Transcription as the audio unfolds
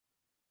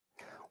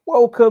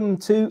Welcome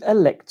to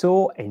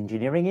Elektor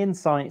Engineering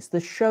Insights,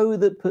 the show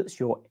that puts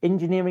your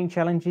engineering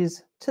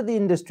challenges to the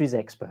industry's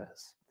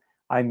experts.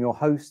 I'm your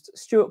host,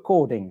 Stuart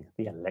Cording,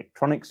 the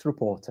electronics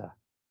reporter.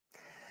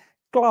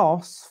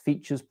 Glass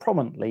features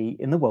prominently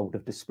in the world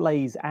of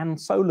displays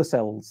and solar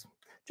cells.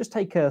 Just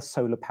take a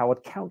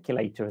solar-powered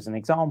calculator as an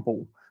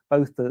example.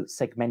 Both the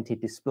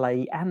segmented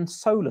display and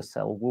solar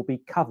cell will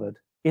be covered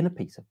in a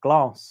piece of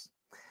glass.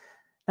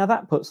 Now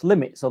that puts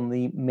limits on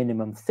the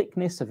minimum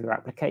thickness of your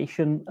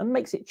application and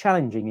makes it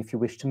challenging if you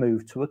wish to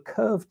move to a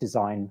curved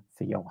design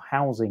for your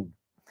housing.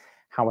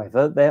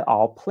 However, there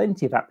are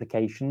plenty of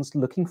applications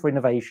looking for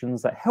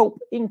innovations that help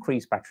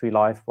increase battery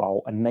life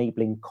while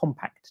enabling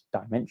compact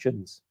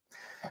dimensions.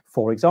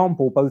 For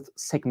example, both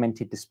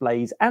segmented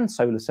displays and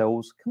solar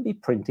cells can be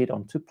printed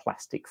onto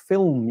plastic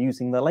film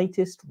using the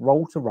latest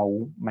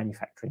roll-to-roll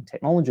manufacturing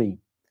technology.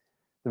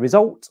 The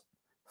result?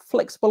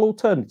 Flexible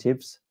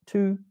alternatives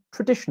to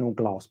traditional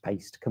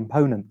glass-based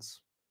components.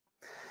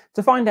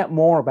 To find out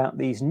more about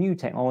these new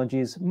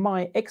technologies,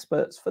 my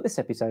experts for this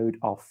episode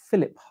are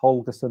Philip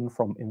Holgersson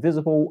from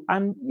Ynvisible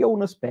and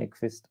Jonas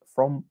Bergqvist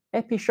from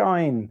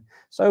Epishine.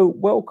 So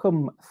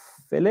welcome,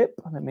 Philip.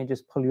 Let me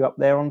just pull you up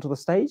there onto the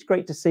stage.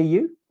 Great to see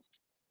you.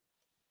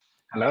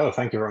 Hello,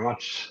 thank you very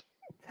much.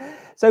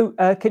 So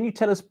can you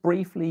tell us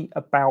briefly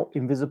about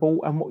Ynvisible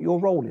and what your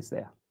role is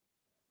there?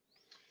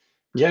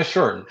 Yeah,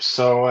 sure.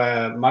 So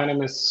my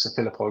name is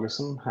Philip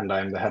Holgersson, and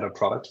I'm the head of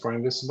product for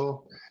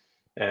Ynvisible.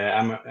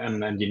 I'm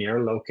an engineer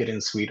located in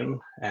Sweden,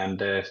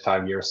 and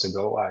 5 years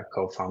ago I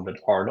co-founded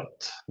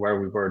Ardot, where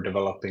we were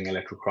developing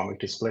electrochromic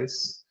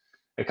displays.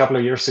 A couple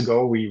of years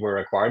ago we were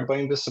acquired by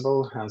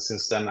Ynvisible, and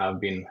since then I've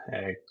been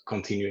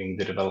continuing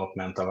the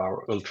development of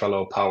our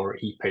ultra-low power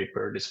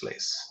e-paper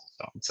displays.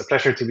 So it's a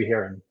pleasure to be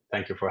here, and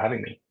thank you for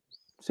having me.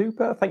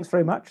 Super, thanks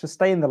very much. So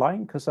stay in the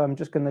line because I'm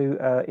just going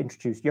to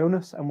introduce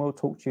Jonas and we'll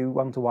talk to you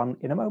one-to-one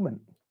in a moment.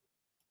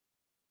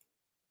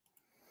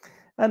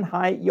 And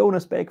hi,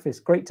 Jonas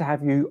Bergqvist, great to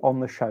have you on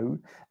the show.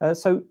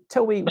 So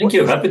tell me... Thank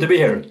you, happy to be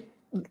here.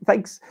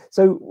 Thanks.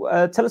 So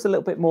tell us a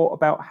little bit more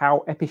about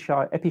how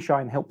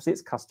Epishine helps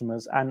its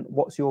customers and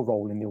what's your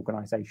role in the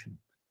organization?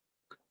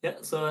 Yeah,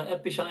 so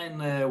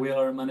Epishine, we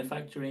are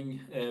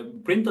manufacturing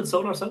printed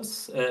solar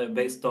cells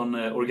based on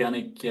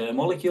organic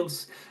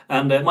molecules.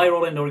 And my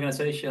role in the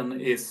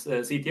organization is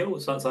CTO,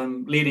 so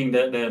I'm leading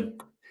the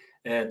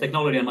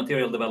technology and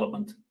material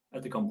development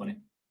at the company.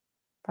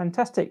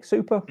 Fantastic,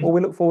 super. Well, we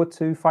look forward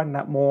to finding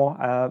out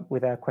more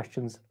with our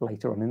questions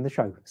later on in the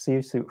show. See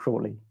you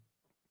shortly.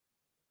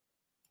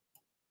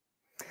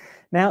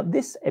 Now,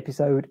 this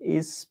episode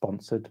is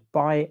sponsored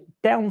by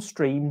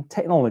Downstream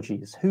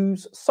Technologies,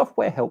 whose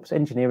software helps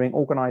engineering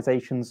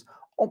organizations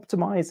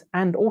optimize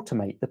and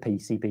automate the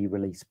PCB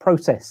release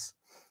process.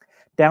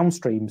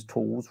 Downstream's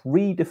tools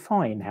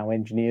redefine how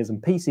engineers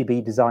and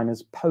PCB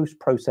designers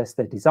post-process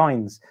their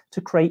designs to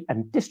create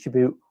and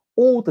distribute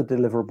all the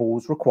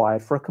deliverables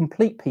required for a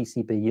complete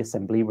PCB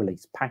assembly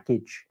release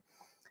package.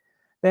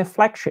 Their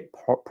flagship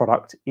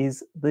product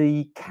is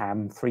the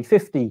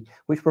CAM350,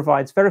 which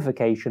provides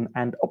verification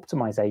and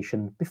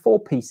optimization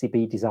before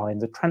PCB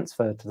designs are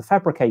transferred to the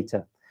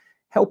fabricator,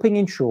 helping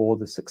ensure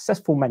the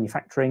successful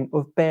manufacturing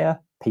of bare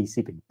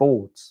PCB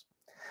boards.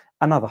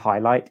 Another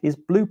highlight is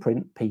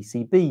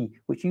BluePrint-PCB,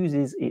 which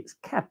uses its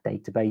CAD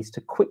database to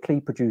quickly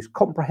produce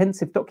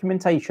comprehensive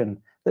documentation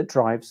that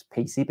drives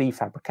PCB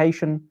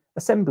fabrication,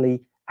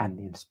 assembly, and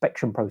the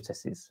inspection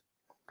processes.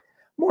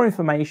 More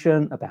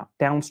information about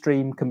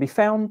Downstream can be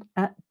found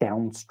at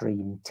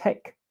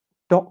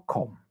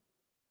downstreamtech.com.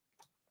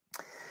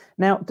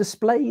 Now,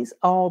 displays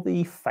are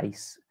the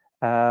face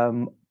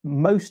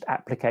most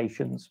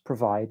applications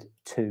provide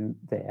to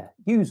their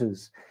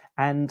users.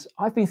 And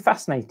I've been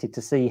fascinated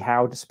to see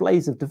how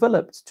displays have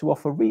developed to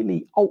offer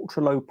really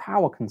ultra-low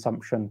power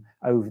consumption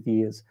over the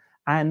years,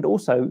 and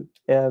also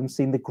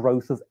seen the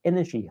growth of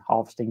energy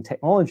harvesting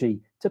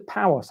technology to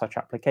power such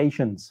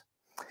applications.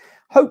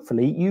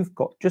 Hopefully, you've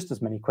got just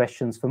as many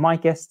questions for my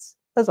guests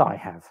as I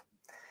have.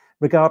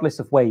 Regardless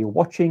of where you're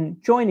watching,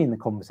 join in the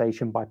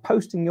conversation by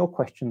posting your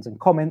questions and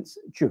comments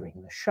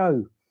during the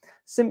show.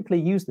 Simply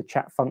use the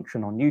chat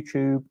function on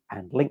YouTube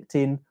and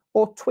LinkedIn,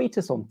 or tweet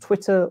us on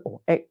Twitter or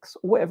X,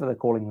 or whatever they're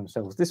calling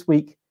themselves this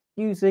week,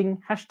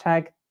 using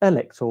hashtag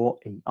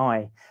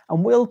ElektorEI,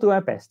 and we'll do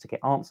our best to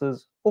get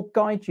answers or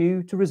guide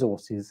you to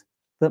resources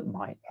that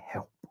might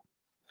help.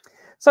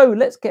 So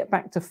let's get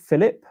back to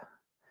Philip.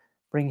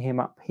 Bring him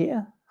up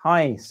here.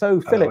 Hi.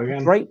 So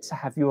Philip, great to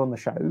have you on the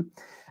show.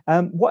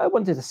 What I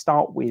wanted to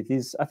start with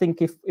is, I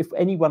think if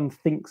anyone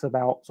thinks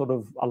about sort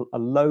of a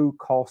low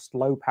cost,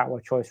 low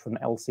power choice for an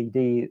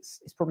LCD,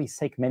 it's probably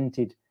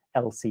segmented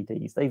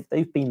LCDs.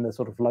 They've been the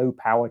sort of low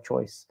power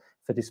choice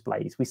for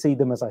displays. We see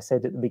them, as I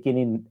said at the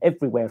beginning,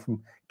 everywhere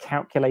from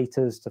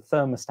calculators to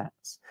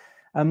thermostats.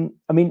 I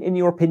mean, in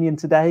your opinion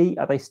today,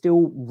 are they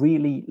still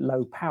really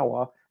low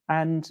power?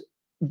 And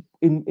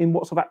in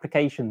what sort of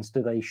applications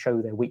do they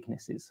show their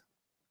weaknesses?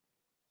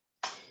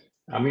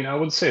 I mean, I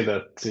would say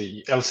that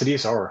the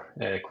LCDs are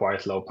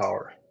quite low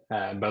power.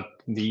 but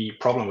the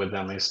problem with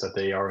them is that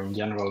they are in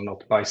general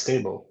not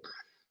bistable.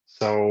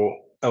 So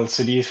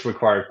LCDs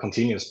require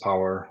continuous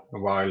power,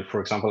 while,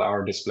 for example,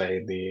 our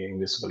display, the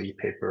Ynvisible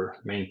e-paper,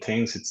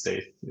 maintains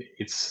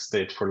its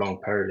state for long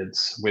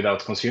periods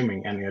without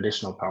consuming any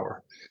additional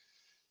power.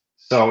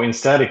 So in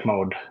static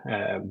mode,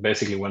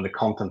 basically when the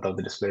content of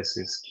the displays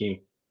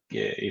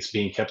is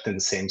being kept in the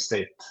same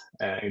state,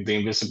 the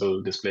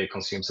Ynvisible display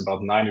consumes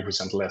about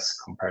 90% less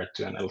compared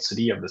to an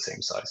LCD of the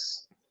same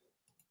size.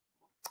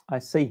 I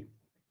see.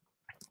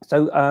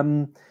 So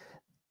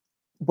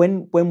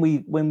when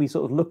we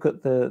sort of look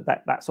at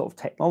that sort of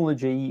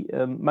technology,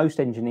 most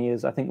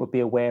engineers, I think, would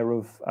be aware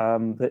of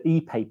the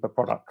e-paper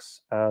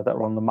products that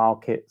are on the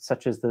market,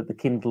 such as the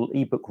Kindle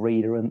ebook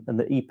reader and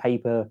the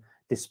e-paper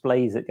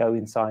displays that go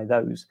inside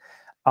those.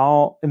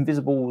 Are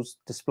Ynvisible's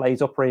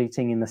displays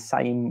operating in the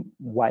same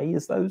way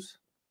as those?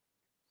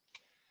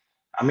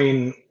 I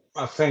mean,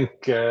 I think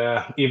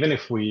even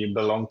if we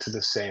belong to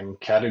the same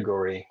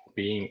category,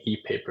 being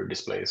e-paper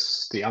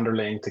displays, the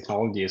underlying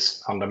technology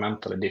is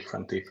fundamentally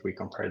different if we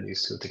compare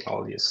these two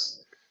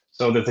technologies.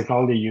 So the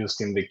technology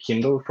used in the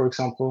Kindle, for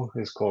example,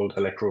 is called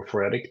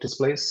electrophoretic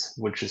displays,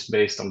 which is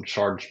based on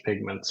charged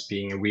pigments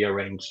being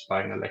rearranged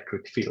by an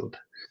electric field.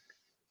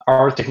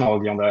 Our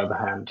technology, on the other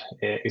hand,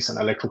 is an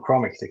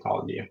electrochromic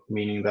technology,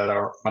 meaning that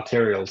our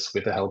materials,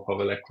 with the help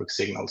of electric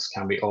signals,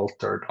 can be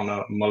altered on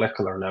a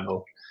molecular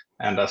level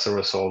and as a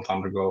result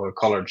undergo a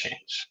color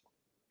change.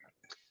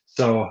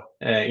 So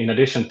in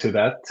addition to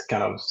that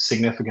kind of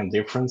significant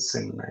difference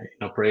in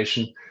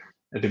operation,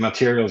 the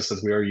materials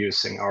that we are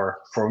using are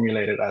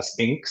formulated as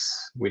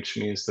inks, which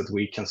means that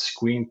we can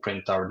screen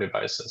print our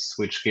devices,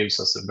 which gives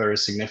us a very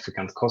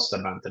significant cost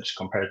advantage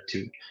compared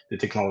to the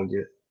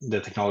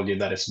technology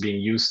that is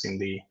being used in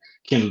the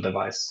Kindle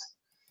device.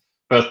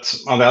 But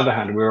on the other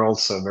hand, we're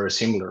also very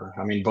similar.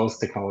 I mean, both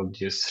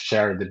technologies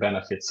share the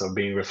benefits of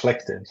being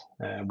reflective,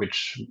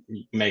 which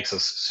makes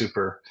us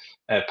super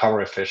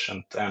power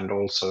efficient and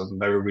also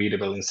very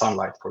readable in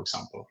sunlight, for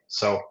example.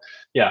 So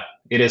yeah,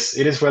 it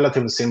is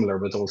relatively similar,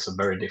 but also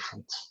very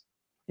different.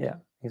 Yeah,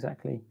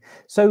 exactly.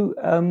 So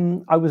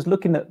I was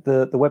looking at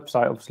the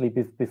website, obviously,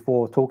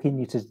 before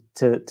talking to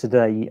you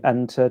today,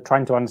 and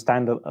trying to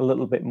understand a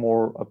little bit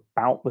more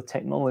about the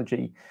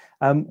technology.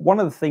 One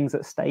of the things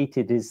that's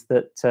stated is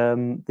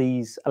that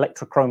these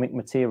electrochromic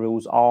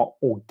materials are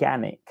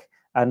organic,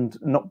 and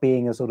not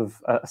being a sort of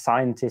a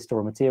scientist or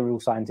a material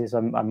scientist,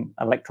 I'm an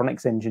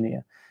electronics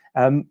engineer.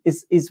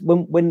 Is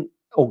when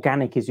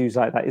organic is used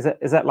like that,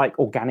 is that like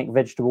organic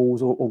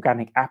vegetables or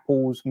organic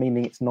apples,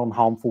 meaning it's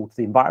non-harmful to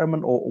the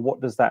environment, or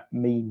what does that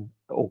mean,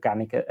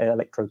 organic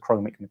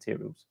electrochromic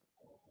materials?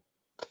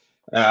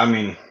 I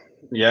mean,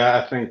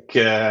 yeah, I think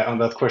on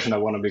that question, I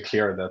want to be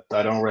clear that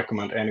I don't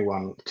recommend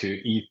anyone to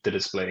eat the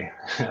display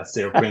as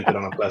they are printed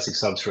on a plastic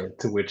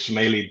substrate, which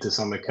may lead to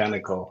some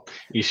mechanical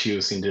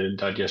issues in the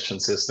digestion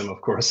system,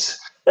 of course.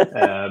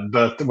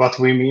 But what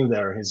we mean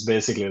there is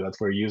basically that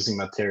we're using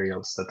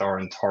materials that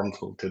aren't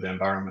harmful to the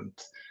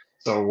environment.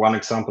 So one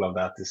example of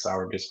that is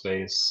our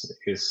displays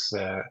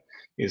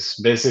is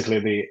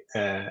basically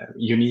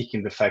unique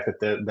in the fact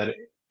that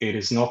it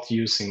is not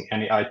using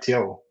any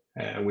ITO,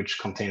 which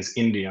contains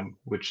indium,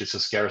 which is a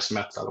scarce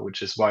metal,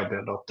 which is widely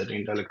adopted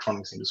in the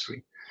electronics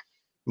industry.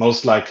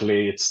 Most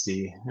likely it's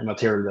the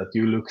material that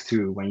you look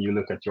through when you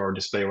look at your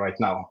display right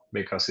now,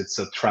 because it's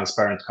a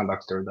transparent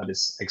conductor that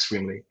is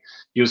extremely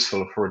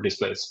useful for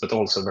displays, but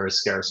also very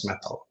scarce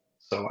metal.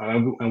 So,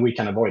 and we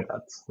can avoid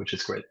that, which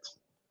is great.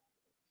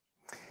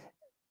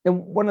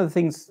 And one of the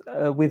things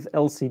with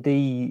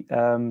LCD,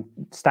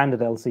 standard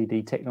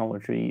LCD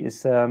technology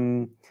is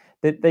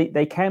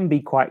they can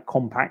be quite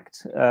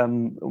compact.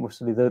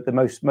 Obviously,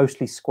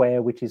 mostly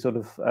square, which is sort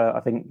of I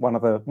think one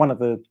of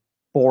the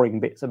boring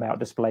bits about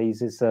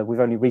displays is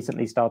we've only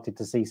recently started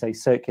to see, say,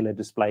 circular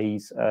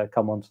displays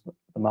come onto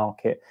the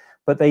market,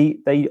 but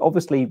they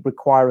obviously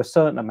require a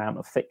certain amount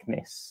of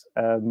thickness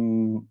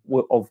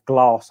of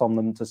glass on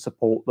them to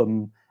support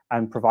them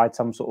and provide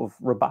some sort of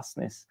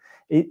robustness.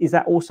 Is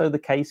that also the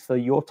case for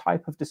your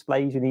type of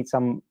displays? You need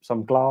some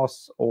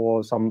glass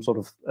or some sort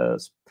of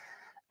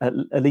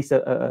at least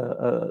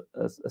a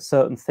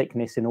certain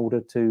thickness in order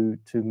to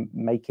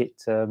make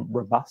it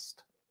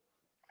robust?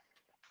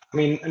 I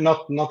mean,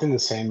 not in the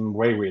same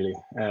way, really.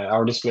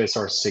 Our displays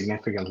are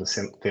significantly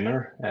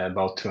thinner,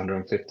 about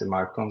 250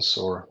 microns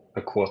or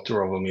a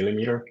quarter of a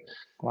millimeter.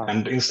 Wow.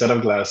 And instead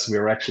of glass, we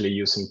are actually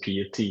using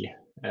PET.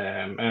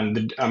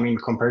 And I mean,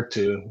 compared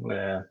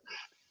to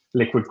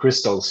liquid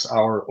crystals,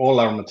 all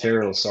our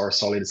materials are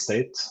solid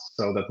state.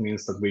 So that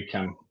means that we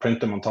can print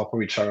them on top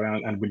of each other,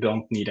 and we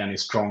don't need any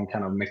strong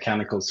kind of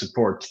mechanical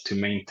support to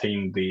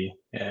maintain the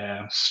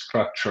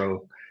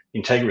structural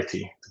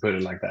integrity, to put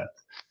it like that.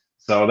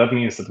 So that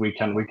means that we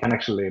can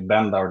actually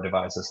bend our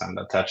devices and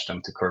attach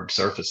them to curved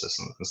surfaces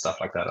and stuff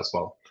like that as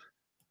well.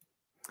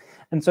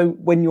 And so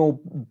when you're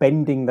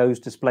bending those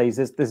displays,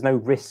 there's no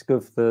risk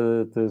of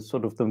the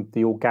sort of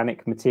the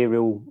organic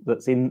material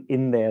that's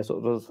in there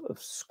sort of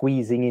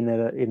squeezing in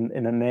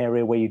an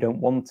area where you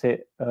don't want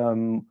it,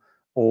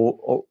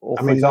 Or I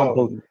for mean,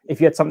 example, no.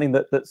 if you had something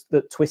that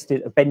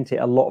bent it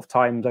a lot of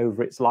times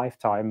over its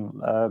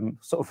lifetime,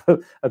 sort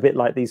of a bit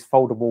like these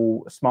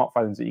foldable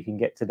smartphones that you can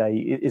get today,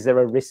 is there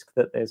a risk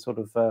that there's sort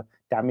of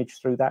damage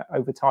through that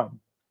over time?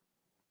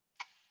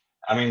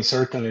 I mean,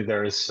 certainly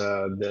there is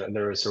a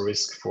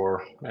risk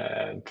for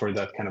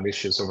that kind of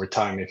issues over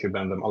time if you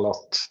bend them a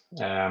lot.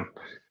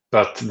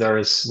 But there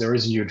is a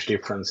huge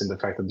difference in the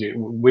fact that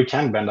we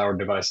can bend our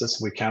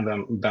devices, we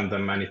can bend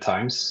them many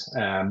times.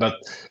 But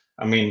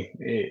I mean,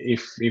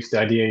 if the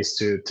idea is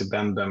to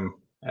bend them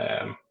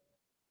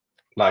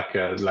like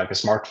a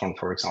smartphone,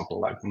 for example,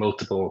 like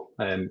multiple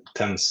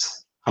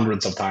tens,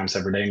 hundreds of times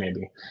every day,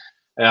 maybe.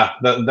 Yeah,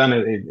 then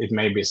it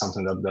may be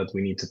something that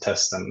we need to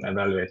test and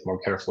evaluate more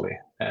carefully.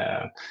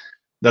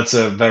 That's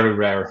a very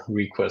rare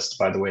request,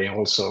 by the way,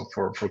 also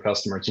for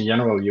customers. In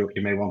general, you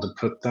may want to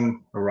put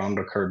them around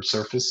a curved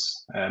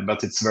surface,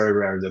 but it's very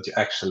rare that you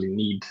actually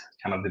need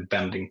kind of the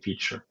bending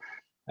feature.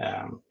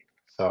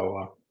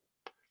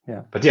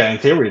 Yeah. But yeah, in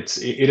theory,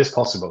 it is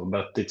possible,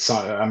 but it's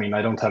I mean,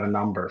 I don't have a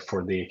number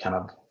for the kind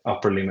of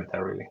upper limit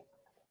there, really.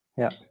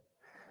 Yeah.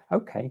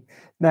 Okay.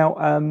 Now,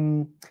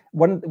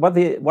 one of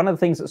the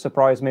things that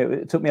surprised me,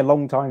 it took me a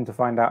long time to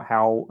find out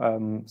how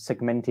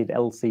segmented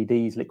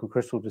LCDs, liquid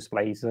crystal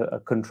displays,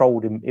 are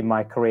controlled in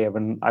my career.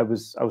 And I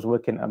was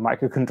working at a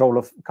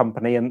microcontroller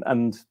company,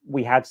 and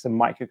we had some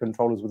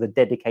microcontrollers with a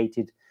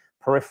dedicated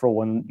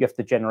peripheral, and you have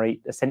to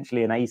generate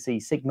essentially an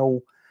AC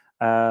signal.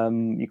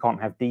 You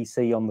can't have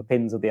DC on the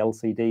pins of the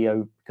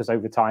LCD because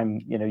over time,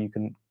 you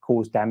can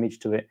cause damage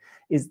to it.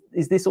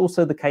 Is this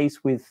also the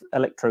case with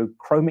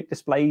electrochromic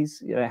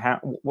displays?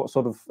 What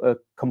sort of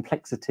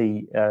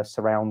complexity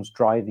surrounds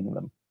driving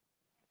them?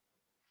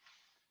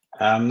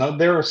 No,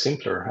 they are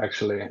simpler,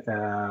 actually.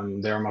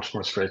 They are much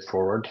more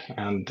straightforward,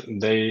 and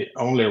they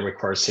only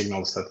require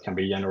signals that can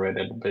be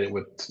generated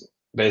with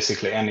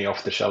basically any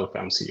off-the-shelf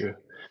MCU.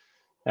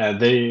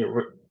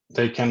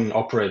 They can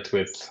operate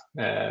with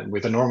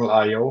a normal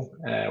I/O,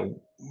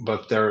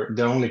 but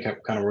the only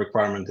kind of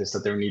requirement is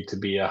that there need to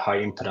be a high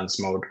impedance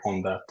mode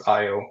on that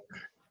I/O.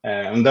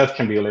 And that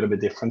can be a little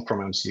bit different from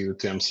MCU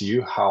to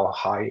MCU, how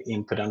high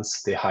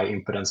impedance the high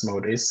impedance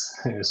mode is.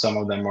 Some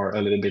of them are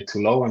a little bit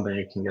too low, and then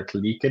you can get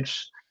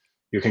leakage.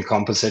 You can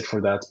compensate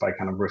for that by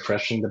kind of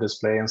refreshing the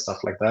display and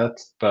stuff like that.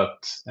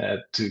 But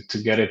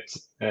to get it,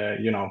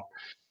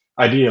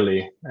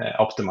 ideally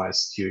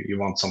optimized, you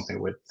want something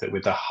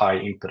with a high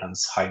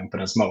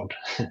impedance mode.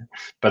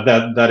 But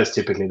that is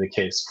typically the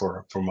case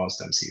for most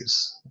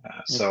MCUs.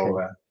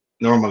 So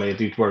normally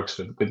it works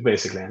with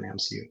basically any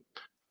MCU.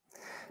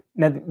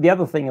 Now, the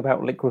other thing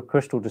about liquid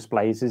crystal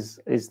displays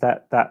is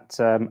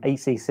that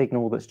AC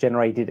signal that's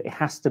generated, it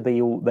has to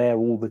be there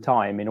all the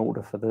time in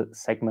order for the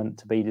segment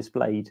to be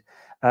displayed.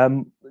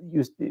 I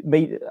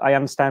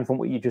understand from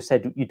what you just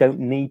said, you don't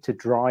need to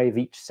drive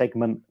each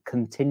segment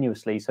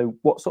continuously. So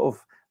what sort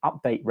of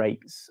update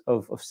rates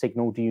of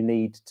signal do you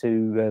need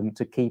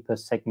to keep a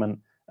segment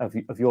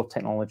of your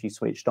technology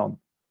switched on?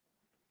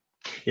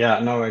 Yeah,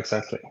 no,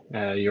 exactly.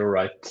 You're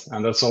right.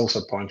 And that's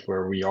also a point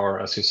where we are,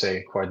 as you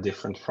say, quite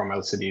different from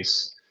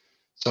LCDs.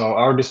 So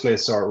our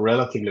displays are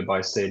relatively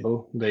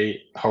bistable.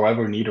 They,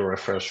 however, need a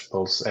refresh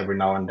pulse every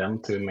now and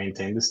then to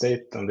maintain the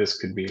state. And this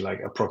could be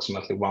like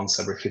approximately once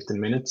every 15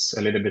 minutes,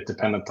 a little bit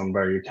dependent on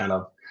where you kind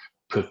of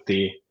put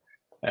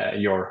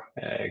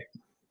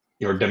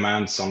your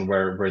demands on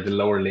where the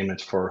lower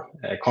limit for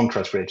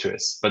contrast ratio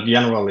is. But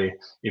generally,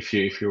 if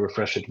you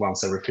refresh it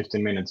once every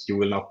 15 minutes, you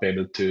will not be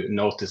able to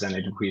notice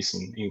any decrease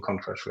in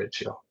contrast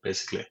ratio,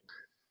 basically.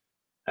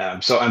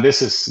 And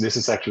this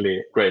is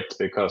actually great,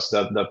 because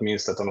that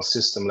means that on a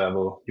system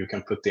level, you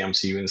can put the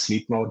MCU in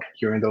sleep mode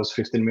during those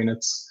 15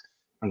 minutes.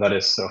 And that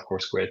is, of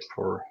course, great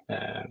for,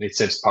 it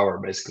saves power,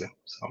 basically.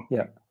 So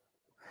yeah.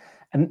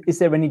 And is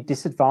there any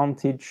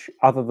disadvantage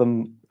other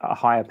than a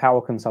higher power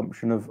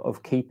consumption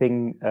of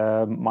keeping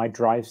my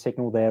drive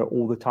signal there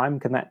all the time?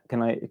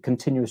 Can a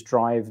continuous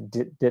drive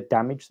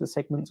damage the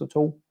segments at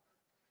all?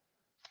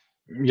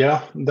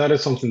 Yeah, that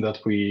is something that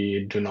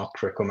we do not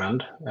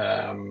recommend.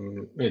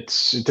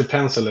 It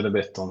depends a little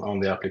bit on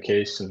the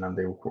application and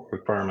the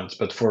requirements,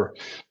 but for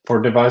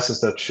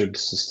devices that should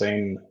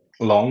sustain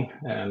long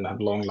and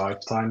have long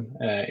lifetime,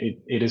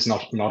 it is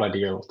not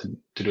ideal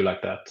to do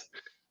like that.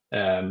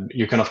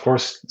 You can of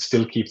course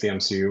still keep the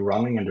MCU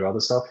running and do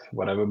other stuff,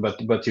 whatever,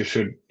 but you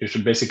should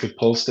basically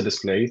pulse the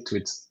display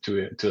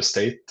to a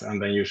state,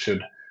 and then you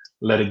should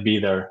let it be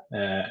there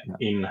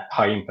in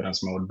high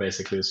impedance mode,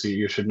 basically. So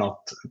you should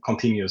not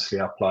continuously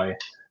apply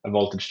a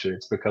voltage to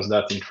it, because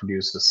that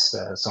introduces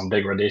some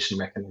degradation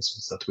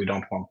mechanisms that we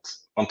don't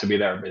want to be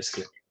there,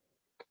 basically.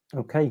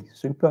 Okay,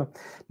 super.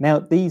 Now,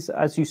 these,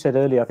 as you said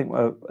earlier, I think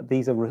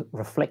these are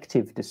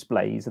reflective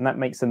displays, and that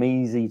makes them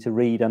easy to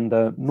read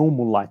under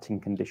normal lighting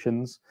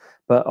conditions.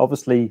 But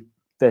obviously,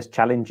 there's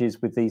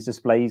challenges with these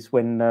displays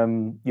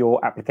when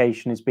your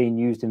application is being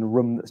used in a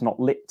room that's not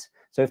lit.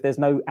 So if there's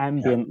no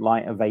ambient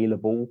light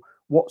available,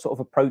 what sort of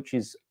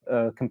approaches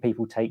can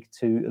people take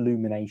to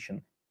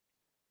illumination?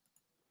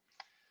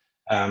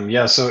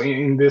 Yeah, so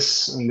in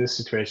this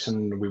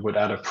situation, we would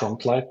add a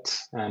front light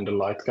and a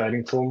light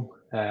guiding foam,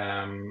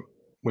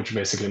 which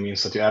basically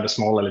means that you add a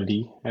small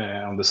LED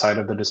on the side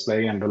of the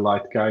display and a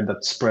light guide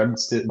that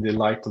spreads the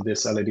light of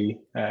this LED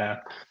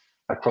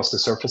across the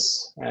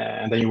surface,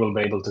 and then you will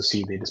be able to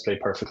see the display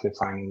perfectly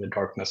fine in the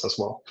darkness as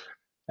well.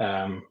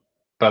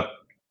 But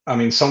I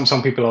mean,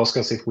 some people ask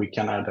us if we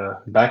can add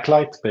a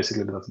backlight,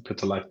 basically put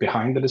the light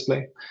behind the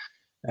display.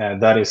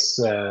 That is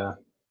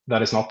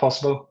not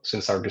possible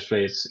since our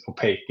display is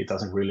opaque. It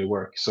doesn't really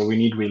work. So we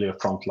need really a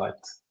front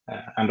light,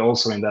 and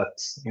also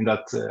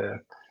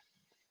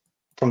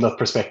from that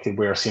perspective,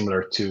 we are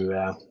similar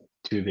to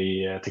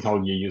the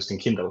technology used in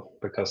Kindle,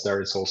 because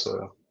that's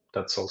also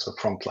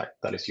a front light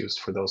that is used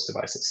for those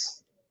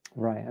devices.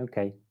 Right.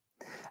 Okay.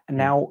 And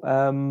now,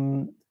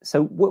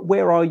 so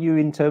where are you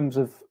in terms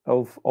of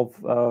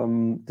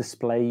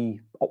display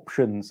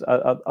options?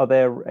 Are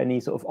there any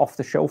sort of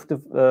off-the-shelf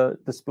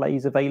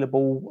displays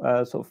available?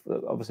 Sort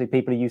of, obviously,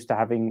 people are used to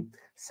having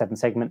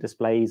 7-segment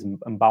displays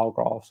and bar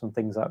graphs and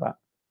things like that.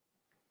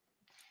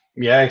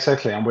 Yeah,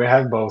 exactly. And we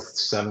have both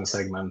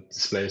 7-segment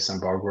displays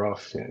and bar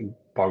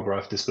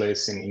graph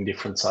displays in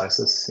different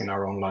sizes in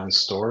our online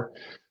store.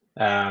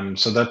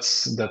 So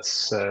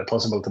that's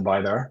possible to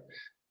buy there.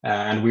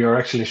 And we are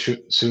actually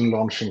soon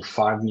launching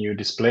 5 new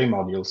display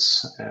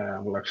modules.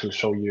 We'll actually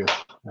show you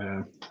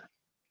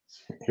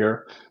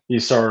here.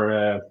 These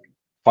are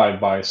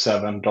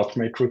 5x7 dot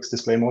matrix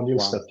display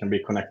modules that can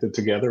be connected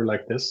together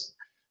like this.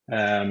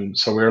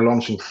 So we're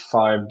launching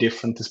 5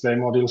 different display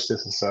modules.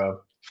 This is a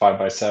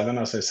 5x7,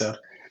 as I said.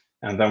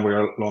 And then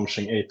we're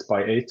launching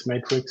 8x8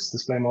 matrix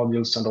display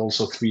modules, and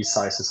also 3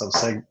 sizes of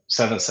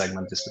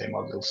 7-segment display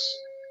modules.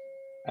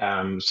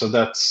 So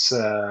that's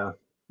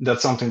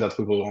something that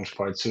we will launch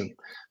quite soon,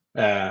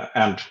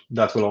 and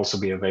that will also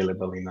be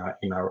available in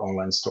our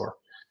online store.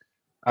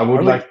 I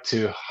would like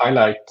to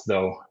highlight,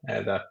 though,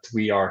 that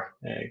we are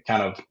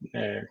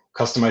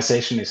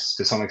customization is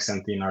to some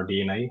extent in our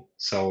DNA.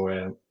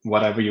 So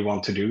whatever you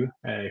want to do,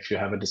 if you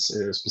have a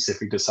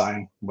specific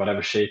design,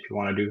 whatever shape you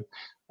want to do,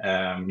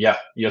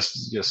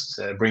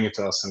 just bring it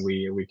to us, and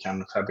we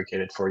can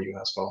fabricate it for you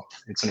as well.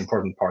 It's an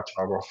important part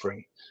of our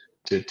offering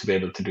to be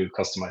able to do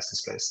customized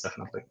displays,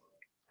 definitely.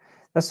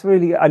 That's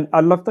really, I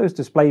love those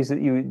displays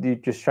that you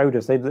just showed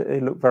us. They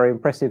look very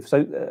impressive.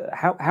 So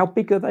how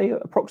big are they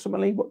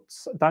approximately? What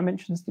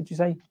dimensions did you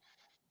say?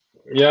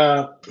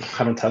 Yeah,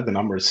 I don't have the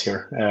numbers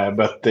here,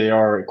 but they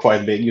are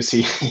quite big. You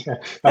see,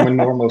 I'm a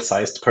normal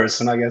sized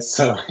person, I guess.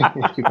 So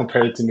if you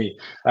compare it to me,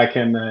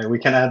 we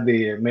can add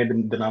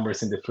maybe the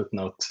numbers in the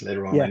footnote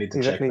later on. Yeah, I need to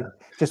exactly. check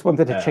that. Just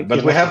wanted to check.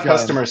 But we have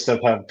customers that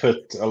have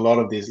put a lot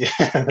of these.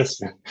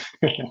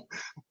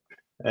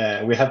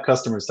 We have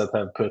customers that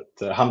have put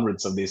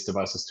hundreds of these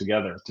devices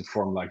together to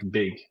form like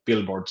big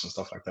billboards and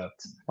stuff like that.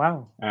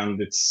 Wow.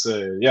 And it's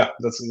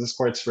that's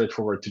quite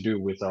straightforward to do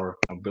with our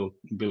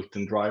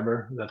built-in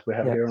driver that we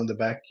have here on the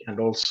back, and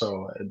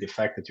also the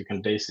fact that you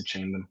can daisy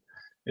chain them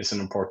is an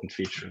important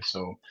feature.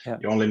 So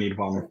you only need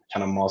one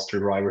kind of master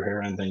driver here,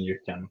 and then you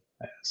can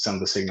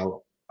send the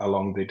signal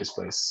along the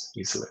displays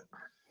easily.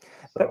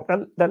 So.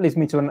 That leads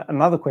me to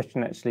another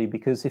question, actually,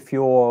 because if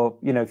you're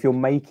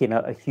making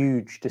a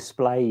huge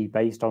display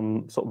based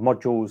on sort of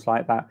modules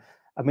like that,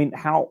 I mean,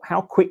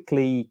 how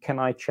quickly can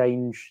I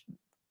change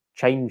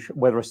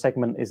whether a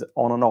segment is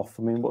on and off?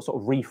 I mean, what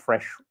sort of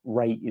refresh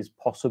rate is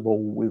possible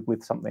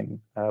with something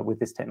with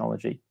this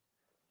technology?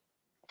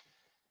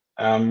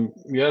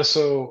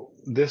 So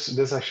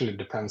this actually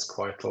depends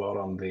quite a lot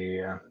on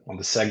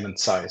the segment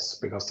size,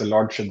 because the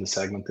larger the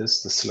segment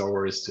is, the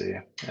slower is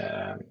the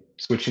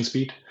switching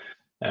speed.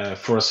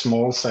 For a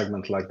small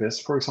segment like this,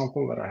 for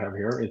example, that I have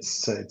here,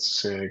 it's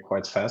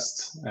quite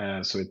fast.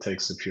 So it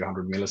takes a few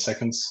hundred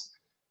milliseconds.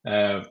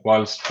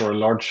 Whilst for a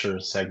larger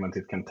segment,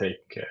 it can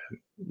take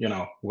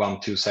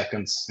 1-2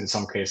 seconds, in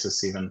some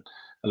cases even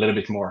a little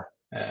bit more.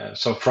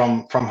 So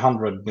from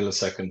 100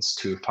 milliseconds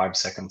to 5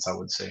 seconds, I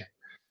would say,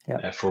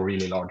 for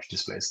really large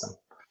displays then.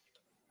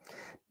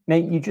 Now,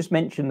 you just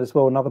mentioned as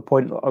well another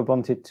point I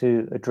wanted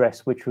to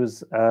address, which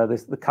was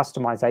the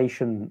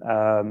customization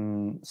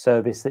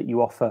service that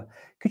you offer.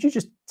 Could you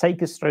just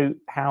take us through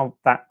how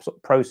that sort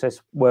of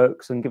process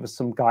works and give us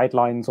some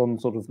guidelines on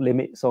sort of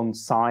limits on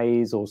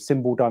size or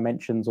symbol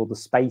dimensions, or the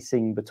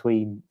spacing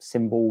between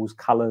symbols,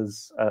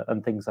 colors,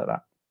 and things like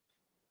that?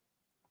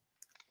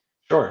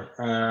 Sure.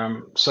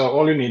 So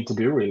all you need to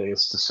do really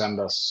is to send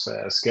us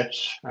a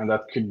sketch, and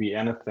that could be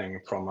anything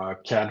from a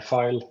CAD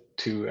file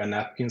to a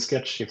napkin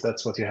sketch, if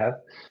that's what you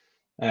have.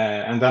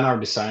 And then our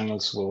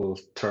designers will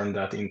turn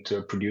that into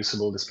a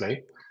producible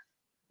display.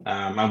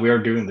 And we are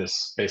doing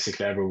this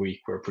basically every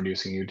week. We're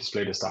producing new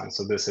display designs.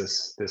 So this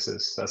is,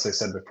 as I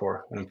said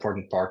before, an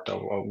important part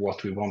of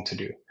what we want to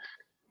do.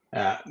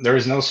 There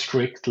is no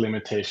strict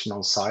limitation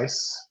on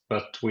size,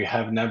 but we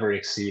have never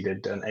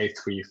exceeded an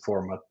A3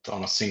 format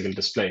on a single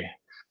display.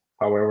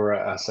 However,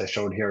 as I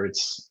showed here,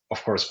 it's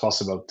of course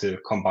possible to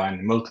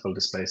combine multiple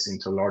displays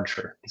into a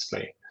larger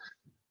display.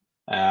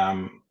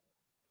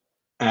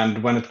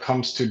 And when it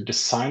comes to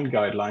design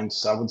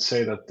guidelines, I would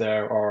say that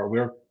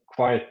we're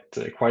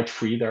quite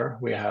free there.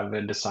 We have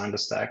designed a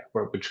stack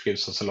which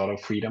gives us a lot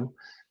of freedom.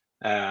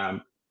 So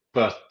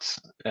the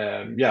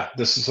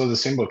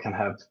symbol can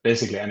have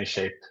basically any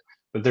shape,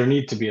 but there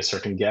need to be a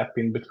certain gap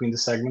in between the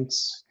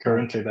segments.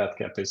 Currently, that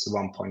gap is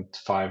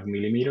 1.5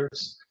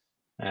 millimeters.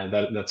 And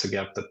that's a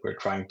gap that we're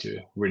trying to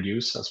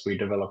reduce as we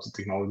develop the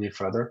technology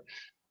further.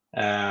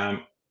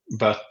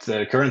 But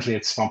currently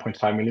it's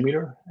 1.5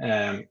 millimeter.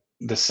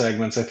 The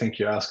segments, I think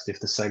you asked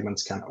if the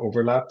segments can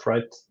overlap,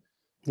 right?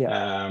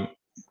 Yeah.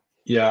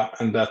 Yeah,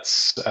 and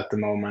that's at the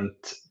moment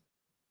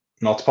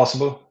not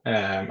possible,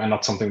 and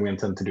not something we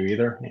intend to do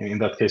either. In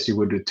that case, you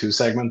would do 2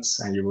 segments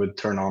and you would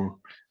turn on.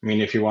 I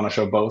mean, if you want to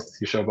show both,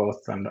 you show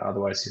both, and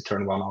otherwise you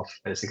turn one off,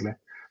 basically.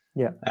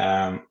 Yeah.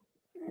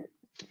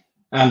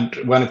 And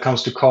when it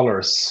comes to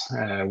colors,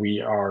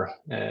 we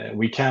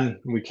can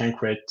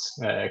create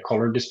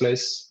color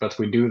displays, but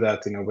we do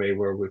that in a way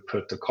where we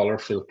put a color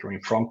filter in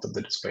front of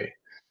the display.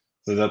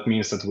 So that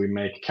means that we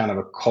make kind of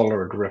a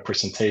colored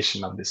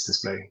representation of this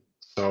display.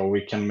 So we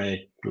can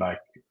make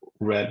like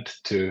red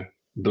to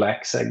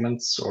black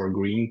segments or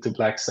green to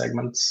black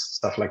segments,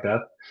 stuff like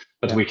that.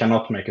 But we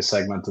cannot make a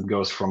segment that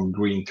goes from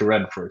green to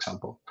red, for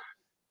example.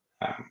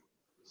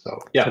 So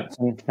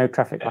no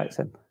traffic lights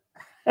in.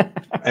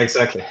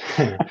 Exactly.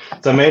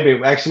 So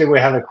maybe actually we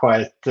have a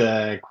quite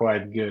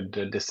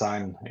good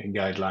design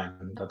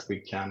guideline that we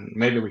can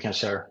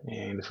share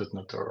in the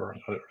footnote or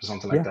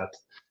something like that,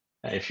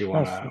 if you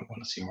want to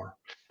see more.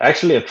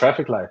 Actually, a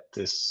traffic light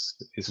is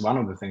one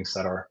of the things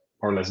that are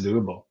more or less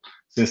doable,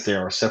 since they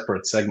are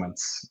separate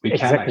segments. We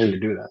can actually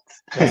do that.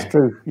 That's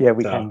true. Yeah,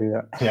 we can do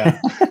that. Yeah.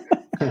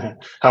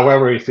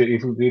 However, if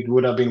it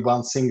would have been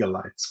one single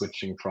light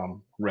switching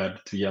from red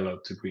to yellow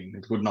to green,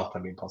 it would not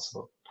have been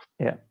possible.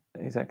 Yeah,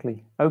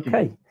 exactly.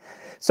 Okay.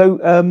 So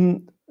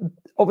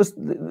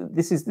obviously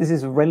this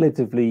is a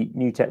relatively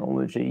new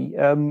technology.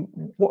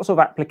 What sort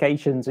of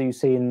applications are you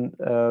seeing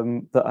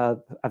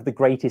that have the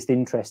greatest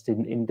interest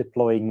in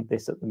deploying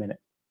this at the minute?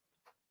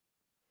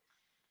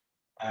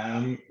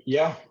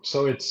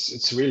 So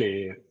it's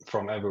really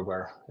from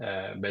everywhere,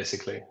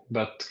 basically.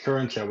 But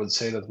currently, I would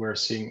say that we're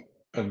seeing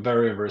a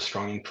very, very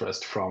strong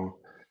interest from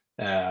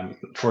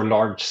for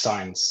large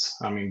signs.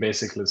 I mean,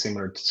 basically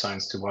similar to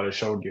signs to what I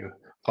showed you.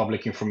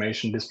 Public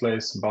information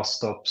displays, bus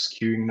stops,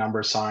 queuing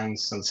number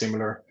signs, and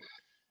similar.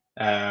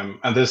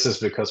 And this is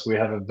because we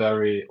have a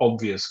very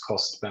obvious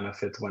cost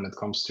benefit when it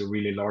comes to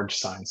really large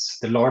signs.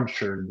 The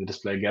larger the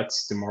display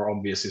gets, the more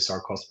obvious is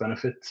our cost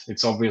benefit.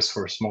 It's obvious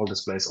for small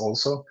displays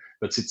also,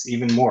 but it's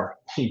even more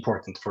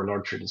important for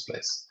larger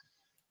displays.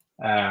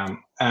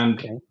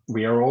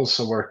 We are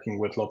also working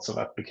with lots of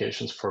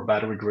applications for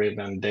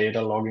battery-driven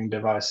data logging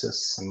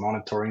devices and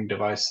monitoring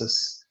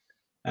devices.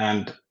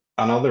 And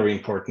another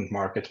important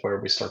market where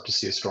we start to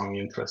see a strong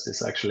interest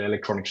is actually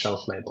electronic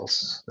shelf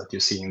labels that you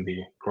see in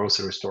the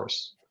grocery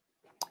stores.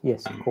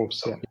 Yes, of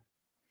course.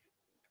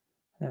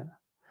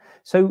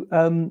 So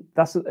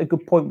that's a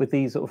good point with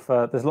these sort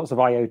of. There's lots of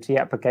IoT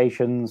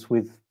applications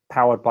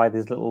powered by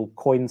these little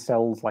coin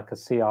cells like a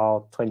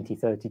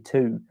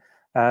CR2032.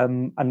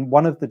 And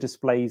one of the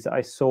displays that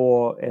I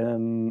saw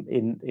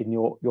in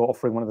your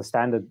offering, one of the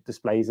standard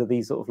displays, are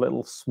these sort of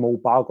little small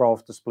bar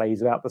graph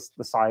displays about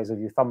the size of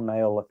your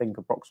thumbnail, I think,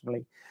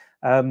 approximately.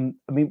 I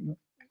mean,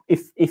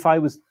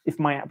 if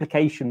my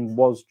application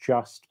was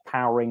just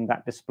powering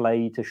that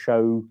display to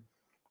show,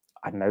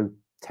 I don't know,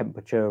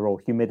 temperature or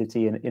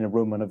humidity in a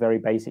room on a very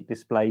basic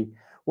display,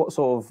 what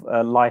sort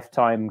of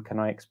lifetime can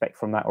I expect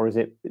from that, or is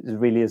it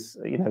really as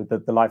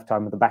the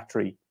lifetime of the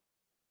battery?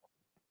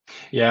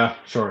 Yeah,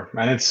 sure.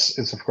 And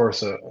it's of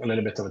course a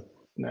little bit of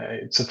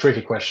it's a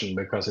tricky question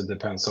because it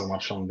depends so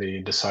much on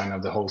the design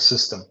of the whole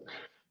system.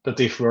 But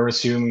if we're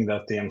assuming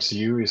that the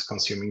MCU is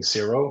consuming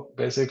 0,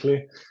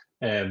 basically,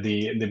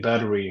 the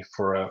battery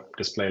for a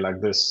display like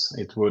this,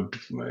 it would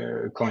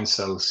coin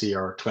cell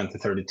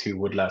CR2032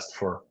 would last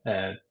for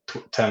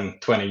 10,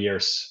 20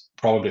 years,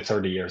 probably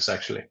 30 years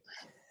actually.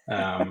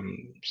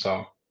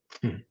 So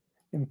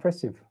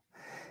impressive.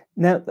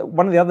 Now,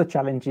 one of the other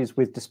challenges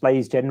with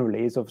displays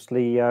generally is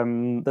obviously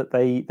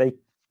that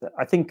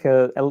I think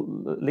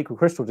liquid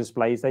crystal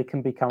displays, they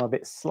can become a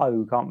bit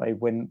slow, can't they,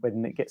 when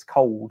it gets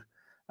cold?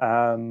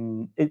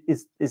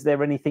 Is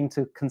there anything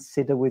to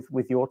consider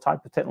with your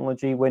type of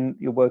technology when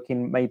you're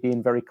working maybe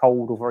in very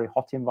cold or very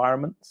hot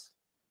environments?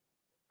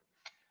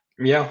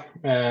 Yeah,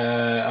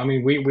 I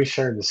mean, we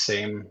share the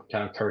same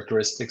kind of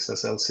characteristics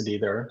as LCD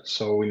there.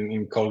 So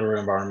in colder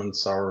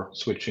environments, our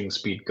switching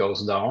speed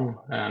goes down,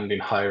 and in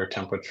higher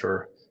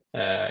temperature,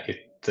 it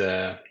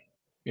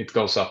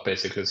goes up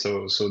basically.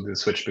 So the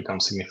switch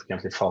becomes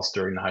significantly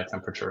faster in high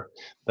temperature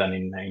than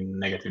in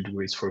negative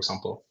degrees, for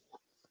example.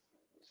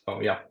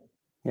 So yeah.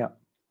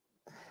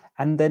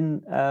 And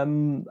then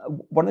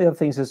one of the other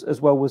things as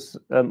well was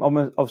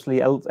obviously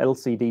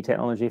LCD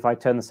technology. If I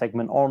turn the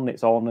segment on,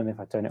 it's on, and if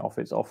I turn it off,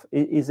 it's off.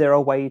 Is there a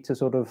way to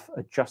sort of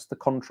adjust the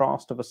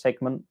contrast of a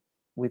segment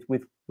with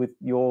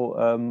your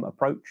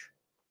approach?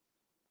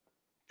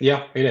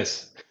 Yeah, it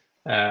is.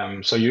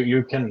 So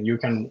you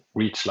can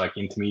reach like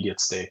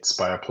intermediate states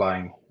by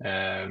applying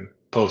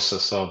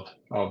pulses of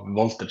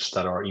voltage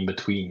that are in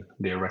between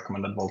the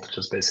recommended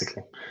voltages,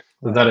 basically.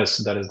 So Right.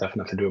 that is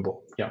definitely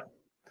doable. Yeah.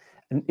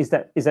 And is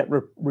that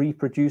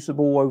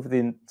reproducible over the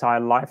entire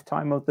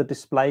lifetime of the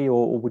display,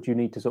 or would you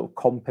need to sort of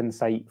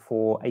compensate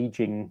for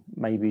aging,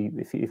 maybe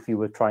if you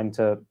were trying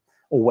to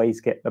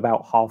always get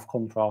about half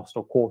contrast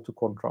or quarter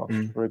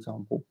contrast, for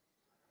example?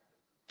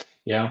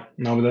 Yeah,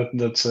 no,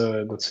 that's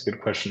a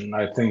good question.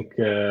 I think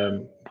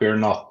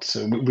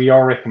we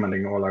are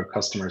recommending all our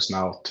customers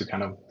now to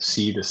kind of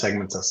see the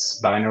segments as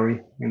binary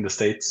in the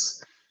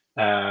States.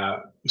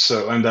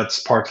 And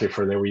that's partly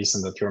for the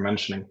reason that you're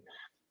mentioning.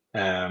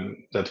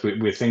 That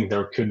we think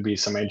there could be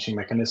some aging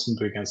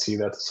mechanisms. We can see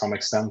that to some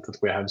extent, that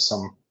we have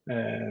some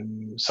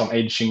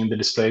aging in the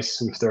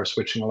displays if they're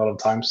switching a lot of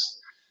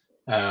times.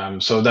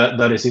 So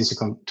that is easy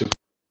to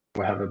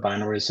have a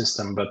binary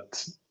system,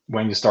 but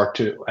when you start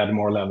to add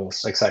more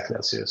levels, exactly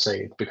as you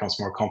say, it becomes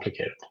more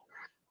complicated.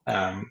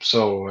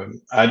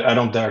 I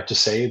don't dare to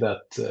say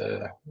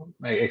that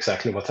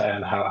exactly what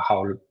and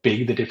how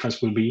big the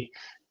difference will be.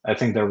 I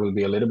think there will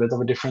be a little bit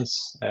of a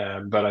difference,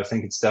 but I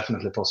think it's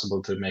definitely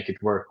possible to make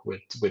it work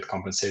with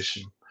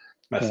compensation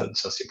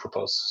methods as you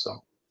propose.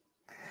 So.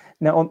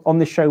 Now, on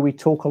this show, we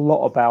talk a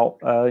lot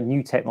about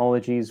new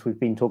technologies. We've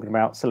been talking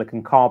about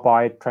silicon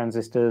carbide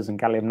transistors and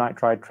gallium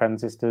nitride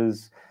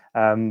transistors.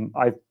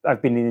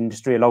 I've been in the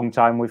industry a long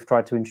time. We've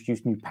tried to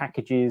introduce new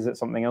packages. That's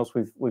something else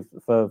for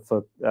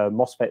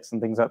MOSFETs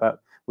and things like that.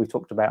 We've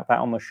talked about that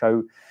on the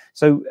show.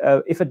 So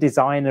if a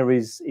designer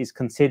is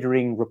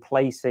considering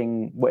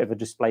replacing whatever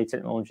display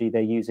technology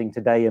they're using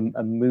today and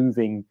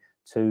moving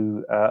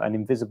to an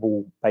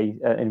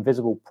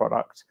Ynvisible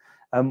product,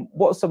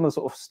 what are some of the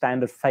sort of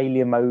standard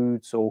failure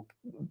modes or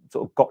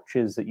sort of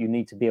gotchas that you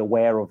need to be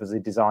aware of as a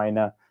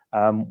designer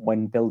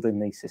when building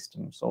these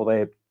systems? Or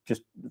they're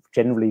just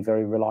generally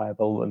very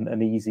reliable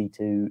and easy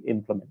to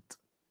implement?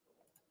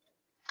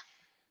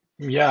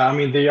 Yeah, I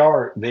mean, they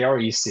are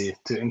easy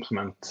to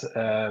implement,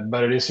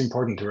 but it is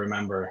important to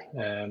remember,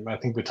 I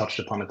think we touched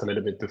upon it a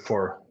little bit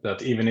before,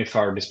 that even if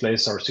our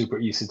displays are super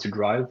easy to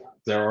drive,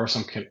 there are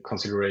some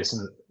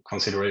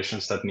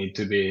considerations that need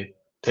to be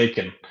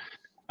taken.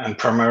 And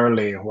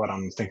primarily what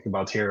I'm thinking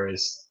about here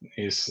is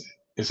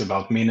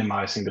about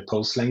minimizing the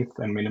pulse length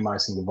and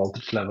minimizing the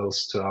voltage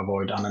levels to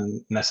avoid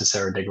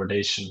unnecessary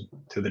degradation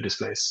to the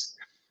displays.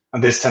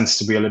 And this tends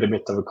to be a little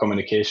bit of a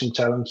communication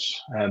challenge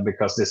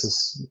because this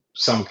is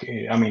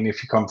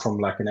if you come from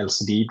like an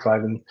LCD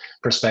driving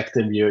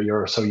perspective,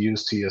 you're so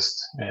used to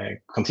just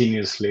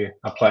continuously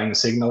applying a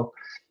signal,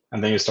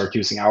 and then you start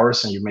using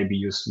ours, and you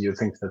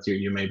think that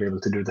you may be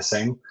able to do the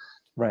same.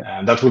 Right.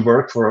 And that will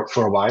work for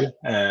a while,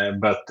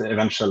 but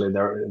eventually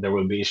there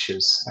will be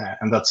issues,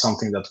 and that's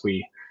something that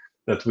we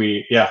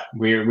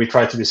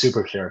try to be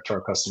super clear to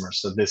our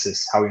customers that this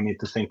is how you need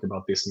to think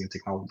about this new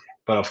technology.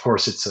 But of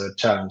course, it's a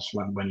challenge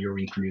when you're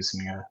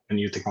introducing a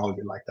new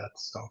technology like that.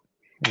 So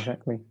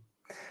exactly.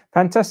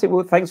 Fantastic.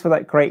 Well, thanks for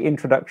that great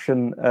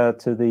introduction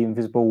to the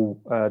Ynvisible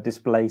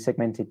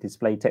segmented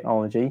display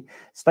technology.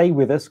 Stay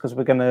with us because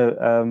we're going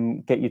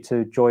to get you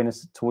to join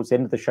us towards the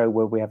end of the show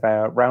where we have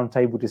our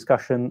roundtable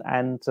discussion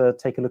and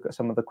take a look at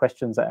some of the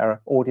questions that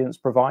our audience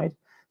provide.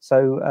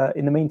 So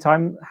in the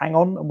meantime, hang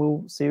on and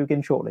we'll see you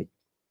again shortly.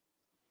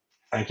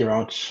 Thank you very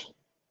much.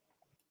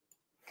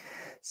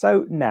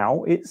 So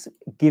now it's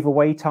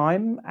giveaway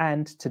time,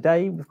 and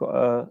today we've got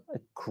a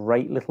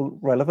great little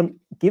relevant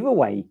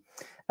giveaway.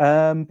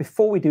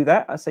 Before we do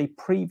that, I say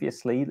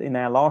previously in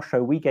our last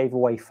show, we gave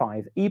away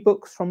 5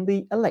 ebooks from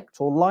the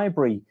Elektor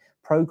library,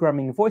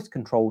 programming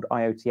voice-controlled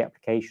IoT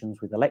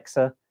applications with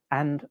Alexa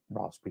and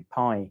Raspberry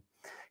Pi.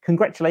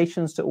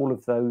 Congratulations to all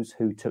of those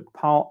who took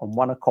part and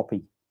won a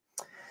copy.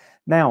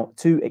 Now,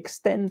 to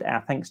extend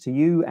our thanks to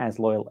you as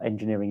loyal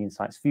Engineering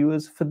Insights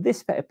viewers, for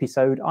this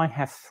episode, I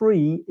have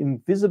 3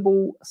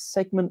 Ynvisible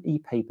segment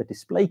e-paper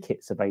display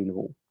kits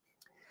available.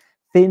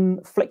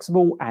 Thin,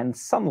 flexible, and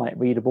sunlight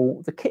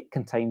readable, the kit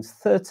contains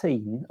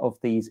 13 of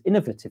these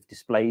innovative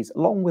displays,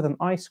 along with an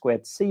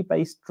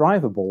I2C-based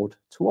driver board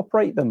to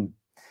operate them.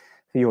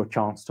 For your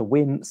chance to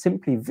win,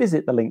 simply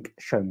visit the link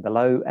shown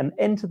below and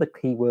enter the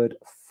keyword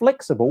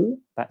flexible,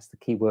 that's the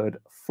keyword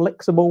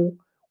flexible,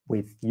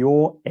 with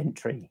your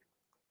entry.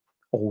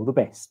 All the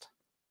best.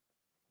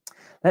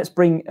 Let's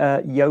bring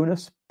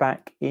Jonas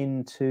back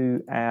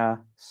into our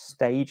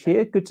stage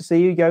here. Good to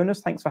see you,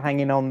 Jonas. Thanks for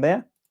hanging on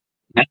there.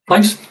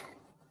 Thanks.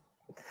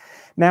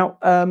 Now,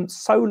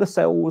 solar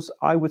cells,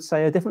 I would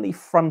say, are definitely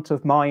front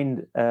of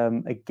mind.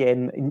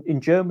 Again,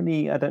 in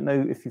Germany, I don't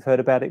know if you've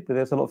heard about it, but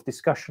there's a lot of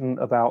discussion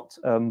about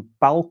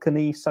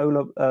balcony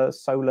solar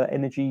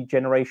energy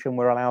generation.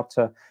 We're allowed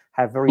to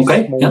have very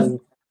small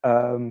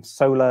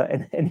solar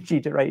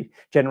energy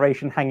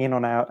generation hanging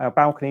on our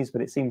balconies,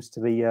 but it seems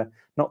to be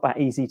not that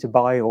easy to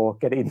buy or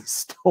get it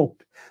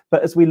installed.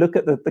 But as we look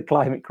at the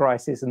climate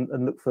crisis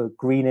and look for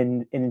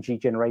green energy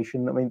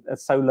generation, I mean,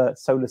 solar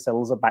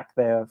cells are back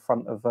there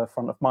front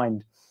of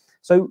mind.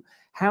 So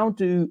how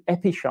do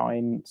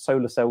Epishine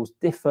solar cells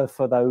differ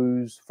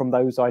from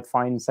those I'd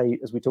find, say,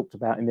 as we talked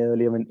about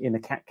earlier, in a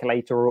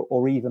calculator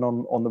or even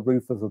on the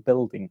roof of a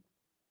building?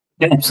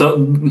 Yeah, so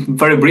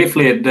very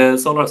briefly, the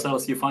solar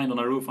cells you find on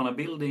a roof on a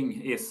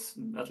building is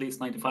at least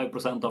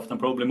 95% of them,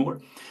 probably more,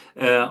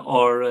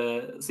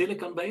 are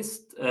silicon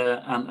based,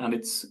 and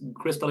it's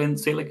crystalline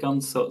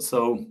silicon.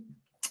 So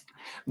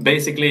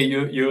basically,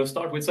 you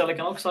start with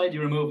silicon oxide,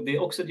 you remove the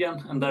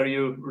oxygen, and there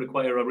you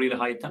require a really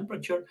high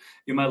temperature.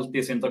 You melt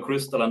this into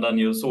crystal, and then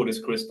you saw this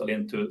crystal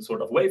into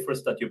sort of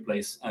wafers that you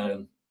place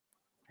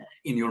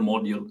in your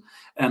module,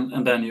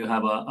 and then you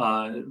have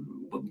a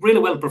really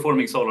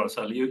well-performing solar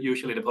cell.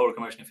 Usually the power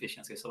conversion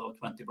efficiency is about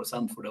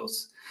 20% for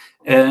those.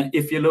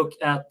 If you look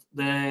at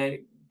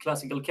the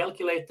classical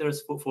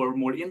calculators for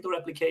more indoor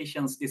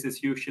applications, this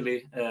is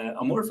usually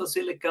amorphous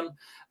silicon,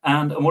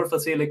 and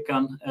amorphous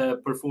silicon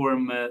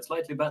perform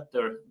slightly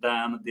better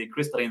than the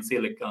crystalline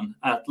silicon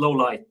at low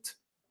light.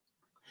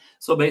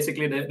 So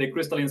basically the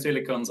crystalline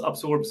silicon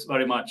absorbs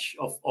very much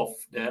of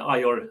the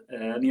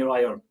IR, near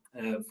IR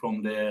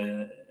from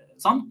the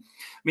sun,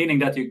 meaning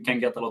that you can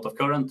get a lot of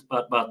current,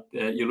 but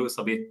you lose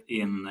a bit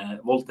in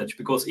voltage,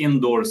 because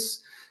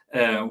indoors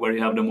where you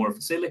have the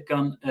amorphous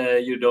silicon,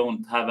 you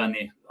don't have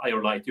any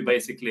IR light. You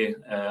basically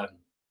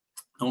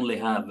only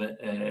have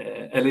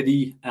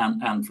LED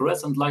and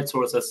fluorescent light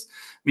sources,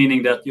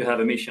 meaning that you have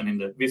emission in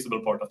the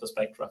visible part of the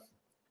spectra.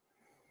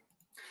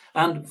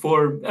 And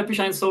for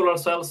Epishine solar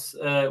cells,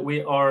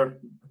 we are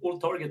all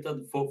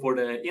targeted for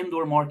the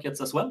indoor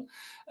markets as well.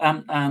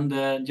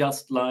 And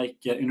just like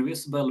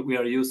Ynvisible, we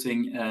are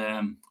using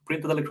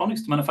printed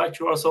electronics to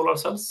manufacture our solar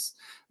cells.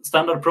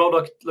 Standard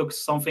product looks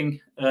something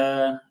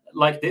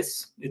like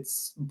this.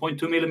 It's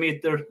 0.2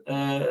 millimeter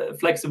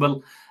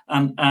flexible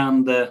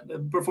and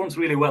performs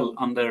really well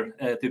under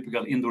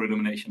typical indoor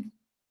illumination.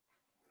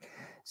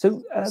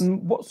 So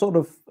what sort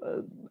of,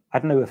 I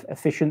don't know,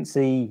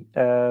 efficiency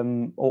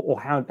or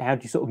how do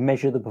you sort of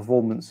measure the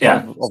performance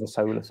of a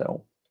solar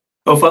cell?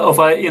 Of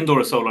an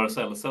indoor solar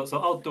cell. So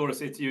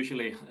outdoors, it's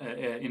usually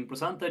in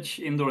percentage.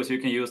 Indoors, you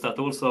can use that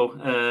also.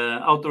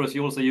 Outdoors,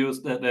 you also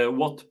use the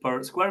watt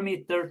per square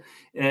meter.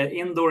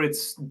 Indoor,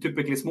 it's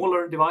typically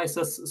smaller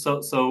devices.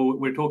 So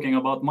we're talking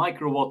about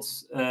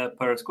microwatts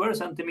per square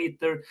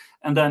centimeter.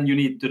 And then you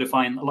need to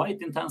define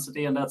light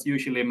intensity, and that's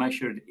usually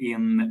measured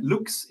in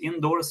lux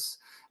indoors.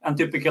 And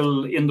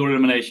typical indoor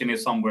illumination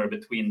is somewhere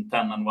between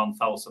 10 and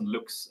 1,000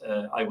 lux,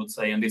 I would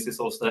say. And this is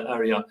also the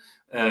area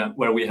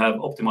where we have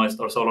optimized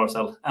our solar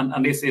cell.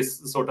 And this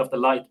is sort of the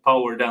light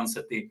power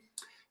density.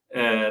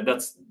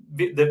 That's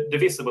the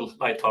visible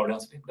light power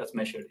density that's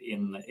measured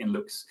in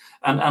lux.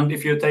 And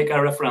if you take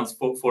a reference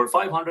for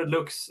 500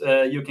 lux,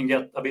 you can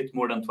get a bit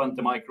more than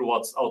 20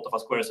 microwatts out of a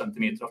square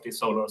centimeter of this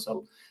solar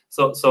cell.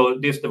 So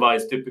this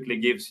device typically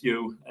gives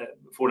you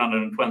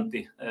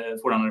 420,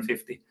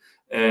 450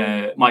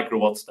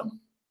 microwatts then.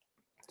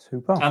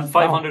 Super. And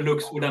 500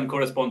 lux would then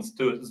corresponds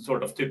to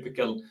sort of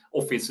typical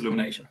office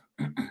illumination.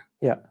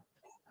 Yeah.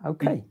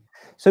 Okay.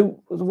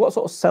 So what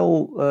sort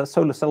of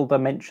solar cell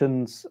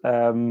dimensions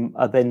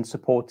are then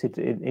supported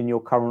in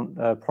your current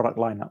product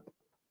lineup?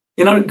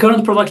 In our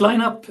current product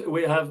lineup,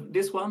 we have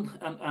this one,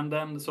 and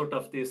then sort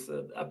of this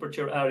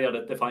aperture area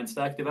that defines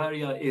the active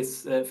area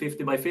is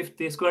 50 by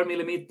 50 square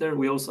millimeter.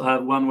 We also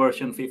have one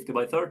version 50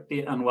 by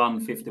 30 and one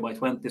 50 by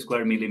 20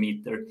 square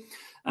millimeter.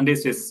 And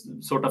this is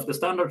sort of the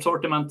standard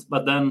assortment,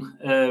 but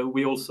then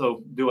we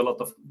also do a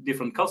lot of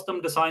different custom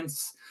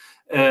designs.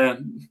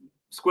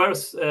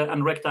 Squares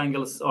and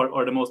rectangles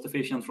are the most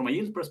efficient from a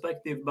yield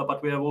perspective,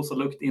 but we have also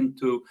looked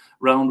into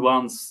round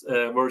ones,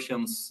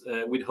 versions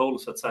with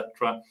holes,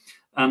 etc.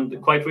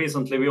 And quite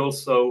recently, we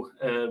also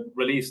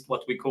released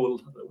what we call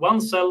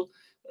one cell,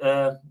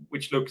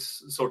 which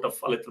looks sort of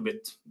a little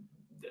bit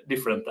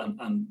different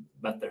and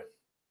better.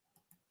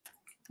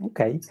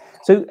 Okay.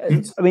 So,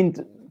 I mean,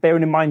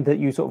 bearing in mind that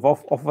you sort of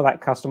offer that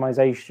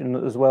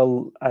customization as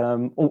well,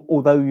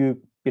 although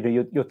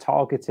you're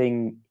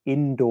targeting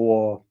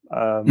indoor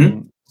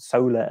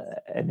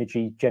solar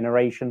energy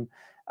generation,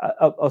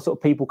 are sort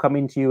of people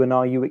coming to you, and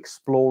are you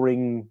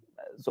exploring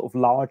sort of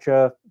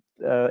larger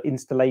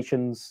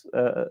installations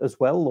as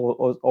well,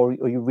 or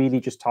are you really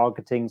just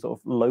targeting sort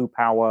of low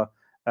power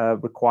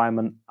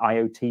requirement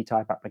IoT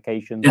type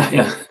applications?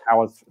 Yeah.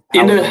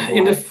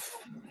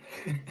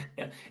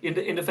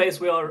 In the phase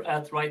we are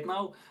at right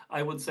now,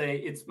 I would say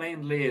it's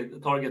mainly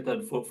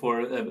targeted for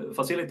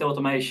facility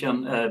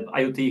automation,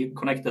 IoT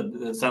connected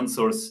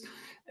sensors,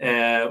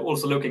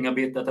 also looking a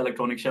bit at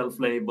electronic shelf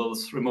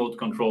labels, remote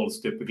controls.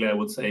 Typically, I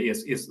would say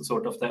is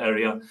sort of the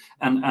area,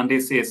 and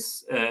this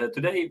is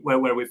today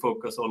where we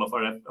focus all of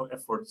our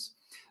efforts.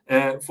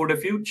 For the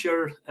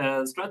future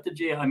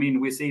strategy, I mean,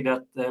 we see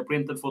that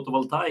printed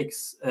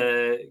photovoltaics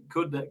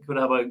could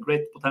have a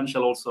great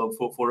potential also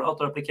for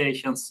outdoor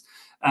applications.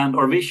 And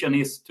our vision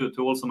is to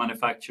also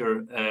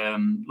manufacture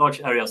large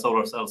area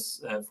solar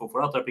cells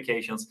for outdoor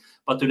applications.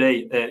 But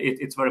today,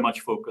 it's very much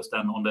focused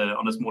then on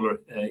the smaller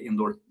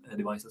indoor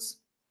devices.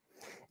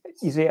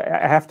 You see,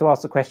 I have to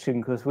ask the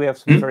question because we have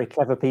some very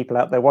clever people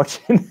out there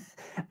watching,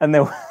 and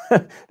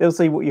they'll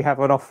see what you have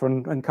on offer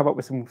and come up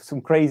with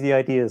some crazy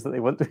ideas that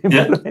they want to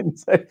implement.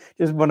 So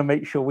just want to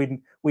make sure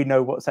we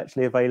know what's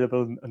actually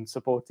available and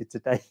supported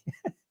today.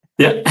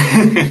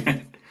 Yeah.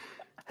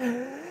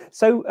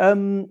 So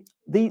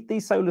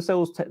these solar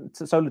cells,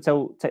 solar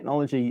cell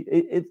technology,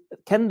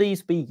 can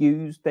these be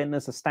used then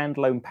as a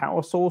standalone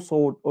power source,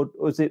 or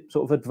is it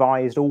sort of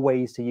advised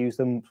always to use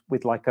them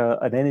with like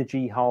an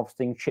energy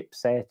harvesting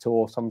chipset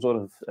or some sort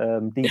of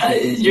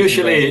DC-DC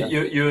usually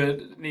converter?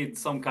 you need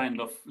some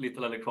kind of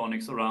little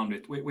electronics around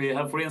it. We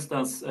have, for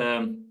instance,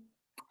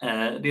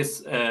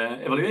 this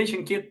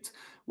evaluation kit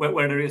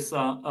where there is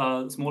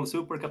a small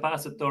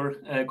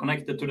supercapacitor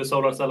connected to the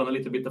solar cell and a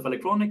little bit of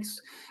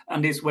electronics.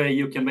 And this way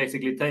you can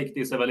basically take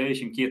this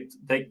evaluation kit,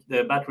 take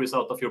the batteries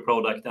out of your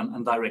product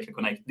and directly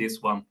connect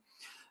this one.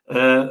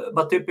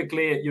 But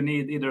typically you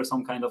need either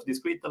some kind of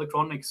discrete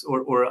electronics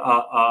or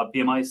a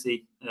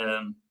PMIC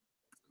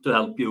to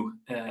help you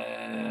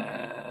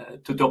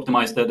to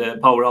optimize the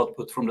power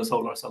output from the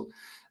solar cell.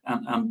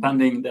 And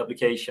pending the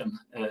application,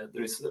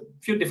 there is a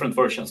few different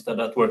versions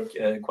that work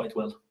quite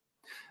well.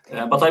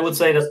 But I would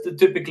say that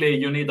typically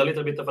you need a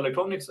little bit of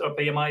electronics or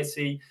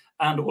PMIC,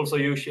 and also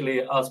usually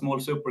a small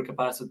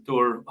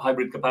supercapacitor,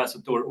 hybrid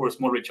capacitor, or a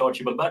small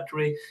rechargeable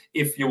battery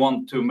if you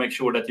want to make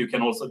sure that you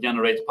can also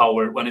generate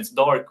power when it's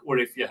dark, or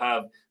if you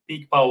have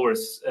peak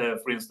powers,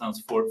 for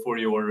instance, for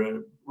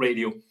your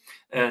radio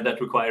that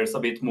requires a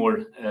bit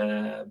more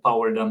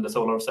power than the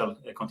solar cell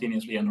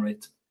continuously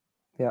generate.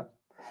 Yeah.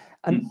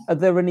 And are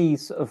there any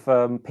sort of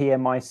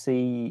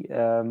PMIC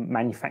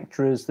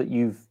manufacturers that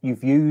you've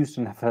used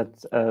and have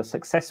had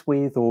success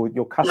with, or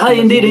your customers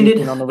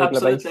indeed. on a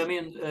regular Absolutely. basis? I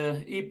mean,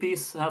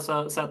 EPs has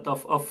a set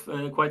of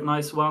quite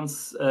nice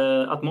ones.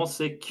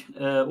 Atmosic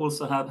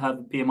also have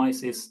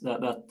PMICs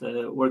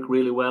that work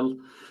really well.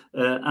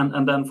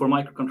 And then for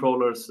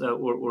microcontrollers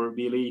or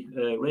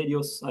BLE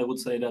radios, I would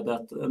say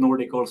that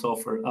Nordic also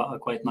offer a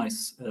quite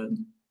nice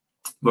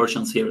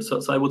versions here. So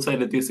I would say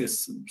that this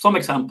is some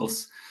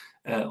examples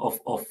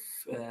of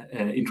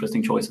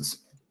interesting choices.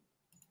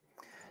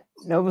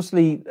 Now,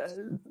 obviously,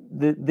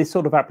 this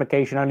sort of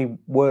application only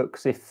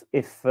works if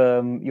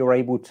you're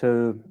able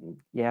to,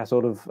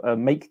 sort of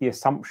make the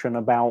assumption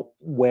about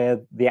where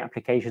the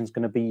application is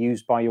going to be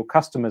used by your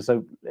customers.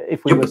 So,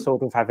 if we were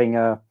sort of having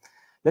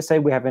let's say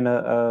we're having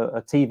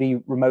a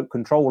TV remote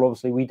control,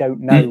 obviously we don't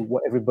know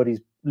what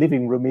everybody's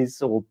living room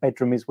is or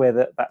bedroom is,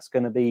 where that's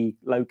going to be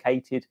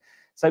located.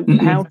 So,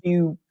 how do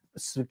you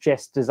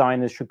suggest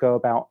designers should go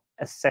about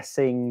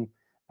assessing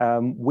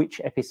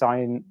which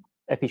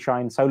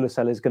Epishine solar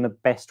cell is going to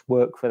best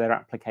work for their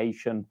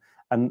application,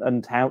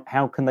 and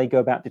how can they go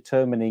about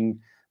determining,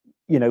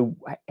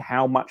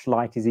 how much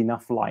light is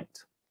enough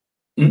light?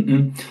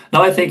 No,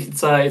 I think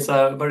it's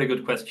a very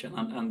good question,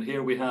 and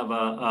here we have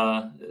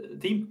a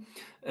team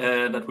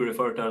that we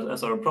refer to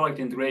as our product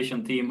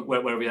integration team,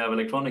 where we have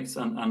electronics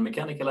and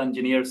mechanical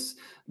engineers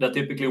that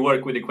typically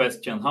work with the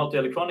question how to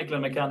electronically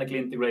and mechanically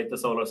integrate the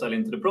solar cell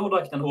into the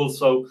product, and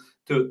also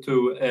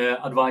to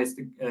advise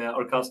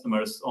our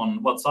customers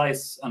on what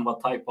size and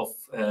what type of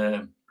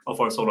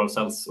our solar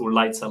cells or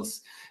light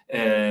cells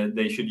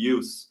they should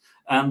use.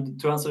 And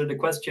to answer the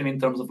question in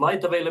terms of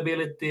light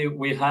availability,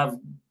 we have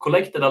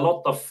collected a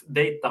lot of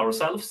data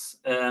ourselves.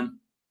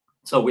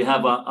 So we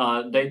have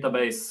a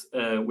database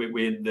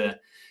with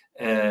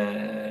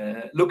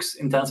lux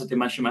intensity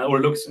measurement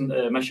or lux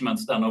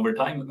measurements done over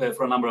time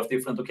for a number of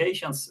different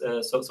occasions.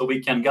 So we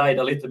can guide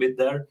a little bit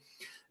there.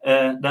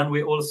 Then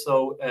we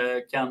also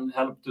can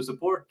help to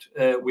support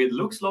with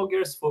lux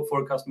loggers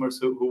for customers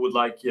who would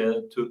like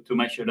to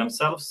measure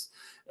themselves.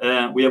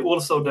 We have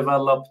also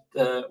developed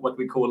what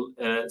we call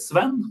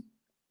Sven,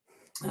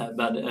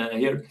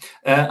 here,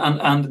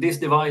 and this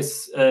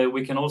device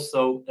we can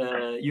also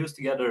use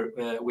together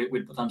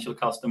with potential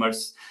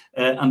customers,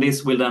 and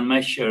this will then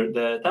measure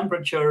the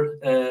temperature,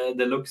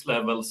 the lux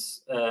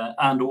levels,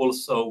 and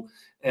also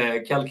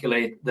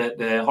calculate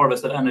the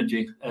harvested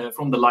energy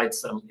from the light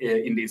cell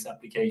in these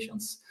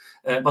applications.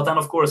 But then,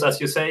 of course, as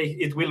you say,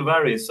 it will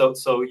vary.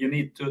 So you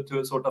need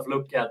to sort of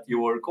look at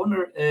your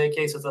corner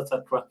cases,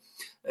 etc.,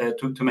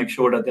 to make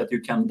sure that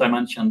you can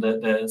dimension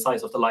the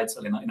size of the light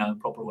cell in a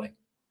proper way.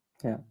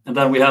 Yeah. And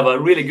then we have a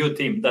really good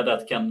team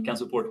that can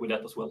support with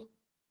that as well.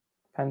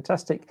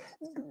 Fantastic.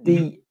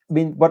 I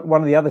mean,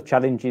 one of the other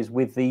challenges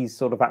with these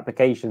sort of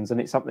applications, and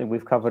it's something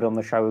we've covered on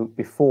the show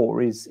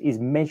before, is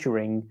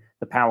measuring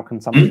the power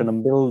consumption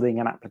and building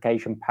an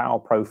application power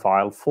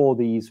profile for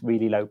these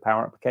really low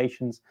power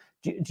applications.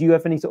 Do you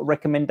have any sort of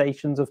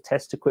recommendations of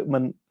test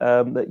equipment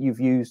that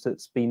you've used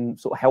that's been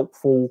sort of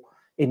helpful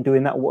in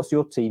doing that? What's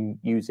your team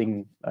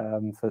using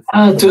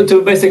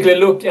to basically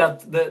look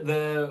at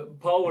the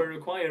power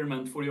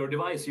requirement for your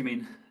device, you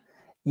mean?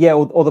 Yeah,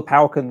 or the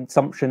power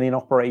consumption in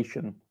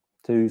operation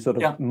to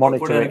sort of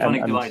monitor for the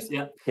electronic and device.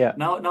 Yeah.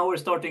 Now we're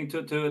starting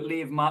to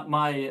leave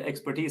my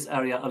expertise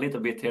area a little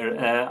bit here.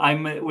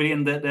 I'm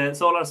within the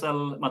solar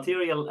cell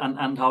material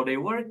and how they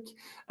work,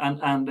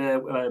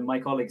 and my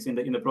colleagues in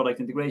the product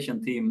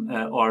integration team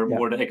are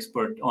more the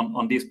expert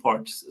on these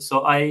parts.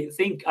 So I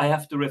think I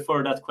have to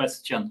refer that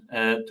question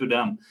to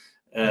them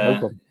No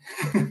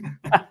problem.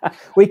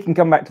 We can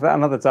come back to that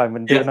another time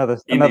and do another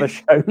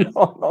show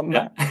on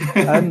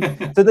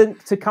that. So then,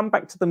 to come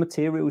back to the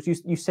materials,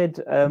 you said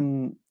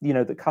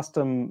that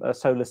custom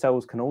solar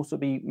cells can also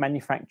be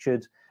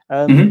manufactured.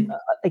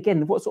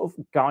 Again, what sort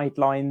of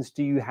guidelines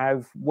do you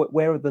have?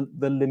 Where are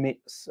the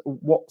limits?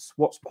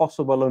 What's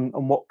possible, and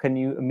what can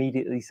you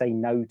immediately say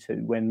no to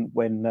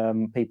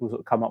when people sort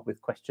of come up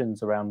with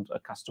questions around a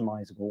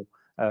customizable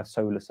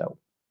solar cell?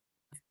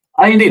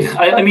 Indeed.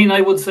 I mean,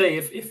 I would say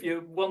if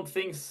you want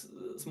things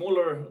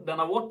smaller than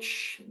a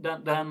watch,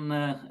 then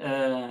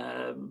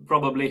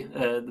probably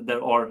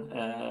there are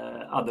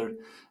other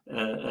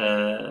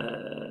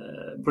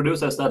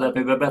producers that are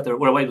maybe better,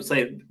 or I would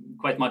say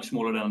quite much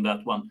smaller than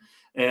that one.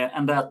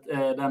 And that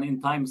then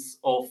in times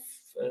of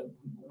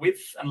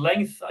width and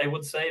length, I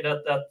would say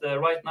that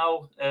right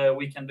now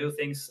we can do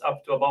things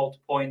up to about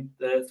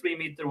 0.3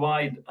 meter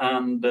wide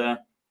and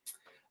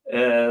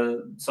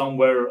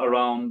somewhere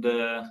around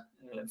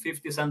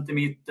 50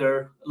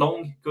 centimeter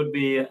long, could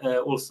be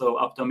also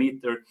up to a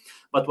meter.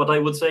 But what I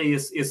would say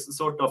is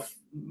sort of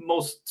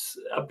most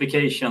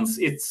applications,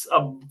 it's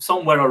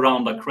somewhere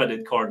around a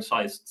credit card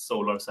sized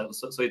solar cell.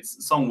 So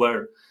it's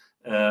somewhere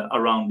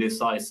around this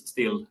size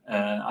still,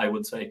 I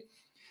would say.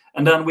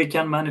 And then we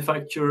can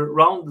manufacture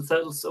round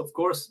cells, of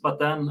course. But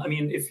then, I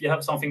mean, if you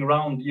have something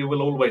round, you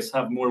will always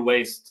have more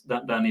waste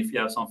than if you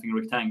have something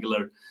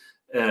rectangular.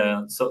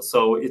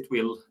 So it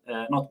will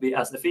not be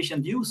as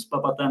efficient use,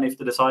 but then if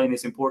the design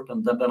is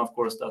important, then of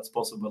course that's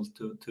possible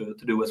to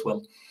do as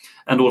well,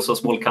 and also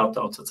small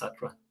cutouts,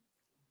 etc.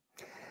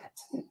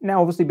 Now,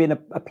 obviously, being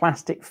a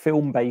plastic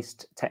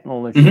film-based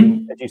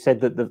technology, as you said,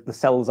 that the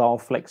cells are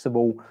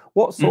flexible.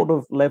 What sort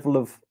of level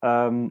of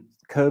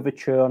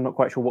curvature? I'm not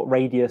quite sure what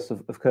radius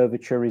of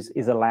curvature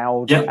is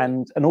allowed,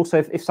 and also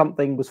if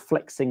something was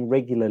flexing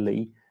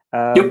regularly,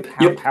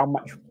 how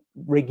much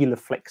regular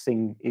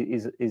flexing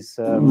is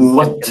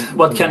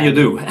what can you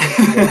do?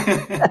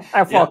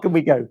 How far can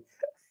we go?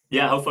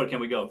 How far can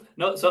we go?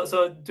 No,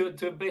 so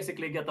to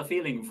basically get a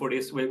feeling for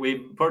this, we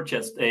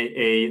purchased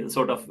a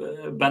sort of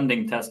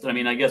bending tester. I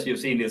mean, I guess you've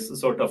seen this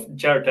sort of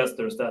chair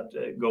testers that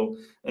go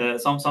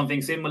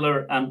something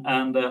similar,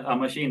 and a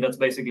machine that's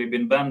basically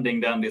been bending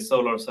down this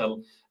solar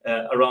cell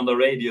around a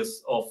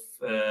radius of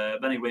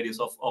bending radius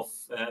of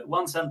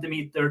 1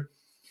 centimeter.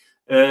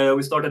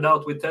 We started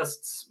out with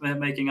tests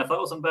making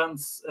 1,000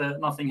 bends.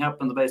 Nothing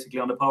happened basically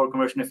on the power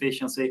conversion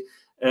efficiency.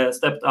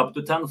 Stepped up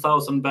to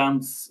 10,000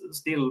 bends.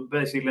 Still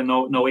basically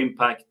no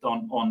impact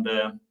on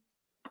the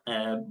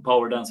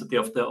power density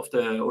of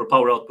the or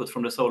power output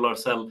from the solar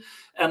cell.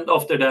 And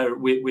after there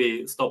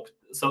we stopped.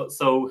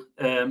 So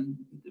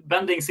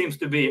bending seems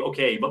to be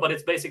okay, but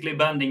it's basically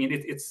bending.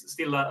 It's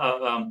still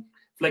a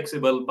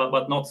flexible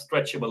but not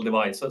stretchable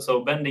device.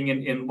 So bending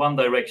in one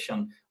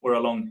direction or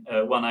along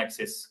one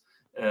axis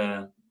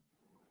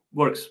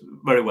works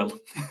very well.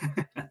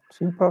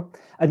 Super.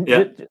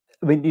 And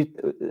I mean,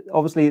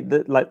 obviously,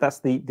 that's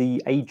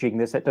the aging.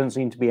 There doesn't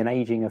seem to be an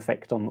aging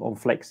effect on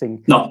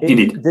flexing. No,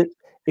 indeed.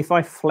 If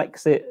I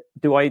flex it,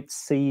 do I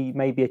see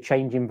maybe a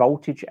change in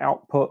voltage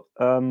output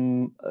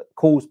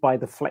caused by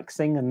the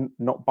flexing and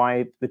not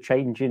by the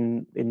change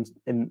in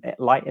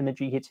light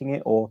energy hitting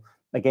it? Or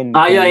again,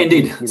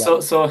 indeed.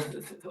 So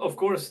of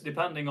course,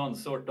 depending on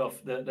sort of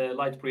the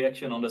light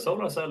projection on the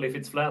solar cell, if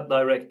it's flat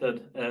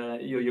directed,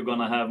 you're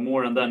gonna have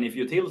more, and then if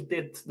you tilt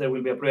it, there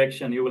will be a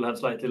projection. You will have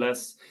slightly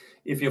less.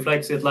 If you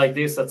flex it like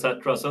this,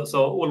 etc. So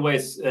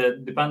always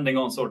depending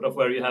on sort of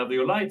where you have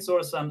your light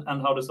source and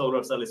how the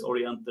solar cell is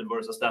oriented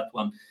versus that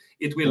one,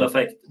 it will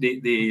affect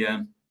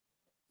the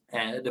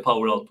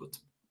power output.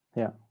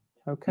 Yeah.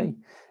 Okay.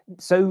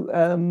 So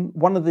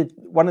one of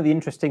the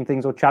interesting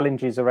things or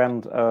challenges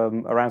around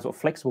sort of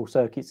flexible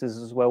circuits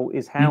as well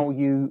is how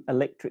you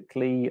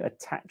electrically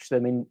attach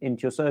them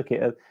into your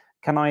circuit.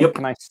 Can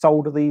I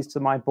solder these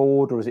to my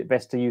board, or is it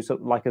best to use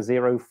sort of like a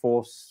zero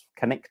force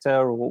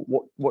connector, or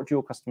what do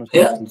your customers?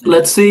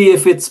 Let's see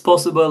if it's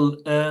possible.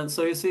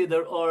 So you see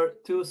there are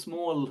two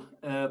small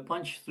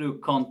punch through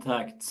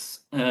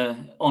contacts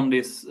on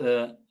this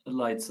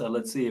light cell.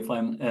 Let's see if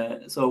I'm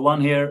so one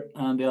here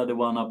and the other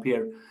one up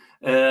here.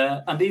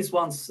 And these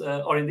ones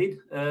are indeed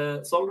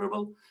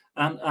solderable,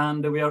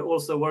 and we are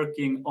also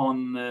working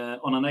on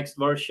a next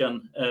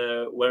version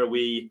where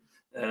we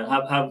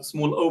have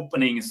small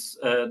openings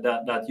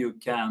that you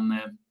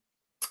can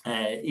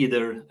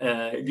either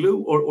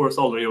glue or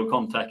solder your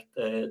contact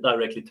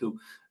directly to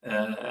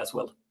as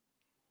well.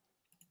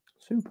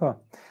 Super.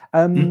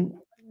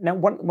 Now,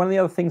 one of the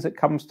other things that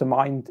comes to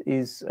mind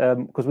is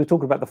because we're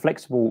talking about the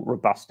flexible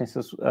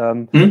robustness,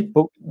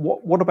 but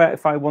what about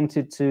if I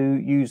wanted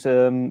to use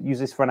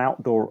this for an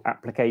outdoor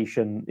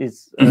application?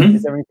 Is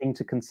there anything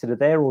to consider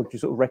there, or do you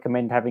sort of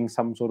recommend having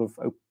some sort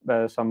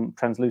of some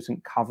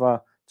translucent cover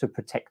to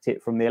protect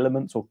it from the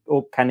elements,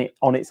 or can it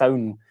on its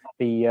own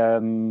be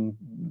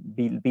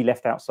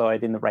left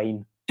outside in the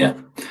rain? Yeah.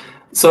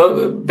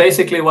 So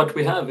basically, what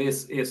we have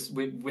is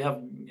we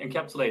have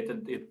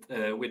encapsulated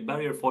it with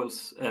barrier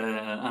foils,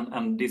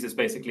 and this is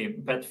basically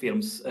PET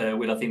films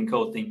with a thin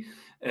coating.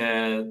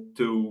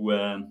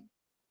 to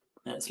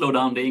slow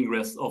down the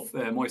ingress of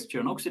moisture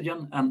and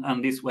oxygen,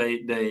 and this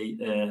way they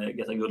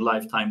get a good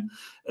lifetime.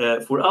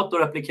 For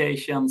outdoor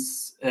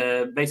applications,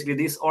 basically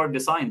these are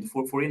designed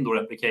for indoor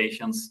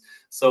applications.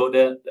 So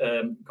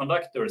the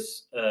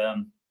conductors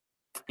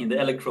in the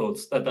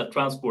electrodes that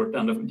transport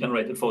and the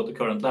generated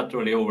photocurrent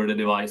laterally over the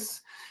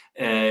device,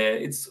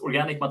 it's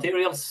organic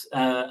materials,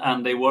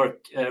 and they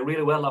work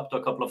really well up to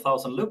a couple of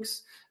thousand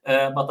lux.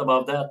 But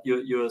above that,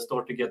 you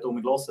start to get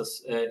ohmic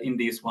losses in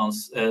these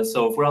ones.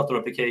 So for outdoor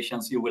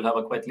applications, you will have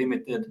a quite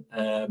limited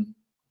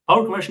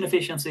power conversion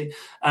efficiency.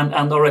 And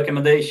our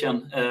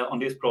recommendation on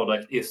this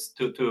product is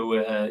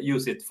to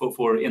use it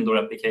for indoor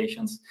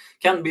applications.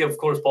 Can be, of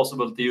course,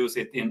 possible to use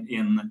it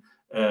in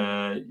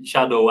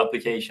shadow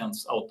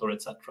applications, outdoor,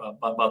 etc.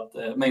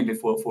 But mainly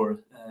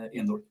for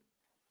indoor.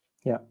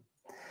 Yeah.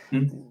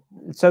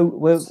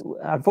 So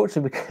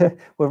unfortunately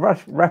we're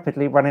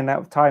rapidly running out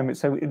of time. It's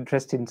so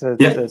interesting to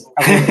cover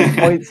these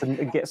points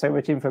and get so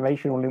much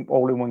information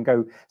all in one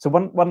go. So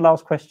one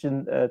last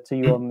question to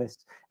you on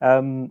this.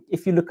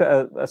 If you look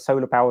at a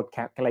solar powered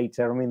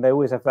calculator, I mean, they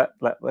always have that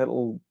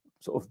little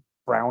sort of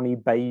browny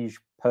beige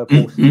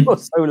purple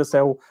solar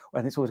cell,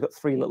 and it's always got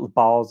 3 little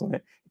bars on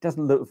it. It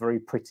doesn't look very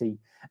pretty,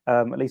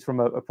 at least from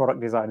a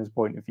product designer's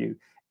point of view.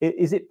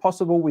 Is it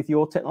possible with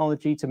your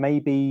technology to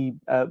maybe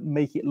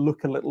make it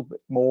look a little bit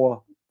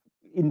more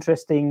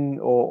interesting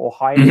or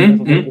hide it a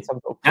little bit with some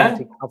sort of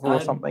plastic cover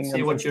or something,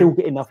 and still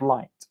get enough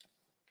light?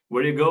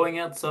 Where you're going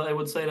at, so I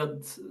would say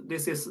that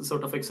this is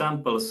sort of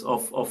examples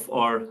of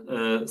our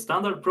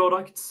standard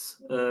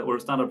products or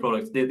standard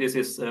products. This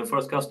is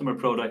first customer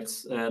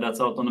products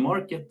that's out on the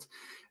market.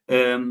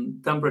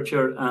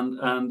 Temperature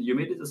and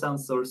humidity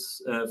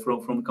sensors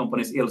from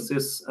companies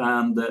Elsys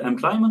and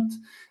mClimate,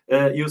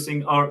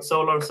 using our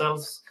solar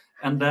cells.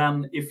 And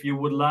then if you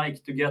would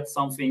like to get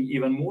something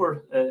even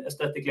more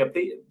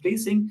aesthetically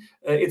pleasing,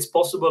 it's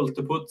possible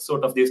to put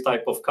sort of this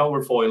type of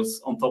cover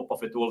foils on top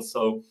of it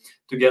also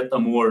to get a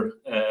more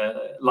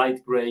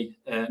light gray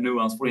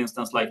nuance, for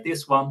instance, like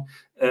this one.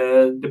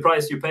 The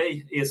price you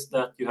pay is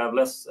that you have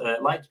less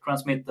light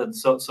transmitted.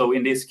 So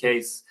in this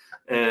case,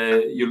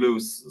 you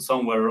lose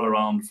somewhere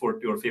around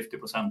 40 or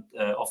 50%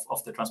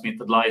 of the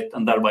transmitted light,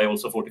 and thereby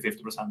also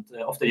 40-50%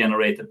 of the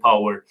generated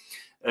power.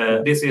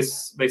 This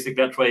is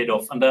basically a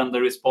trade-off, and then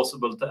there is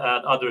possible to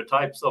add other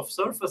types of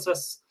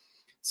surfaces,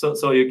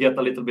 so you get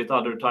a little bit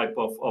other type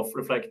of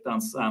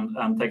reflectance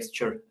and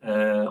texture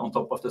on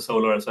top of the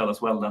solar cell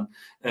as well,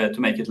 then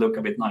to make it look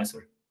a bit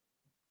nicer.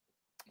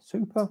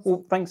 Super.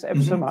 Well, thanks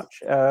ever so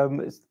much.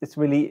 It's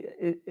really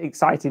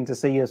exciting to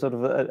see a sort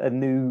of a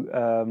new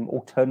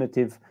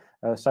alternative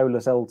solar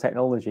cell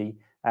technology,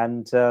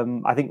 and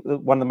I think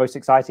one of the most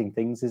exciting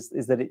things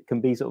is that it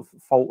can be sort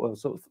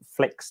of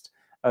flexed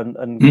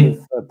and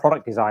give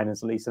product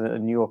designers at least a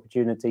new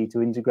opportunity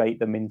to integrate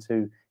them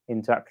into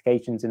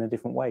applications in a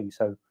different way.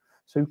 So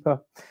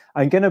super.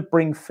 I'm going to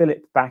bring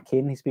Philip back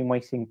in. He's been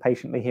waiting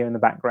patiently here in the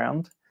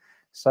background.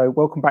 So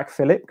welcome back,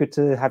 Philip. Good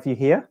to have you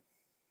here.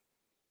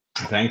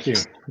 Thank you.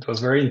 It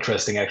was very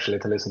interesting actually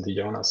to listen to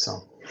Jonas.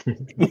 So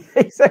yeah,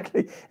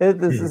 exactly.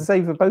 There's the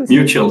same for both.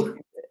 Mutual.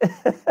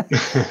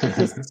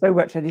 Just so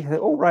much, and you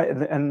think, all right,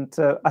 and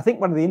I think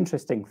one of the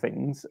interesting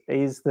things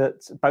is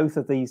that both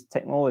of these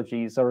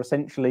technologies are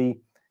essentially,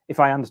 if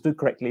I understood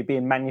correctly,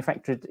 being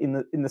manufactured in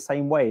the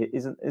same way.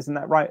 Isn't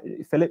that right,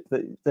 Philip?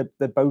 That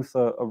they're both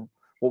what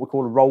we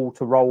call a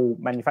roll-to-roll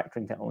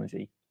manufacturing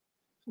technology.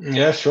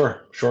 Yeah,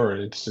 sure.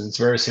 It's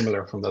very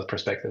similar from that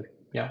perspective.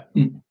 Yeah.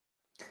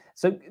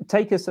 So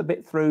take us a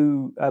bit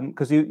through,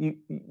 because you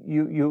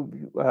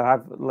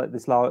have like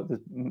this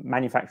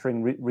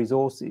manufacturing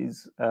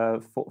resources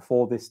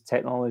for this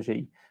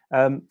technology.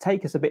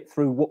 Take us a bit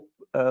through what,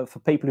 for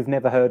people who've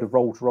never heard of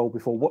roll-to-roll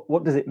before,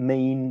 what does it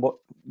mean?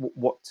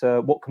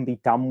 What can be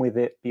done with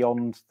it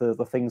beyond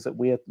the things that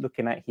we're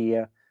looking at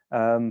here?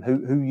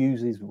 Who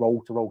uses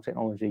roll-to-roll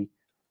technology?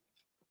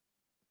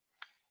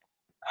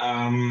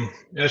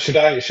 Yeah, should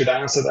I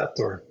answer that,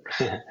 or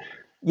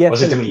yeah, was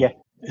Philip, it to me? Yeah.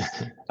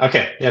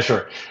 Okay, yeah,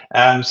 sure.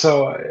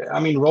 So, I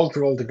mean,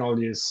 roll-to-roll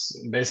technologies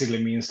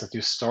basically means that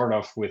you start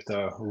off with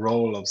a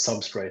roll of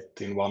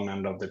substrate in one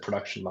end of the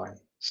production line.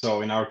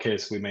 So in our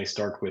case, we may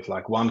start with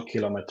like 1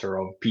 kilometer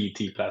of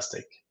PET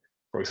plastic,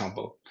 for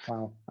example.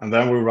 Wow. And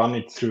then we run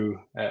it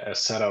through a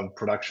set of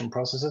production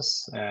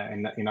processes.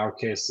 In our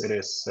case, it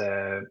is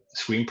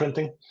screen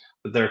printing,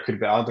 but there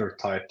could be other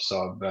types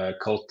of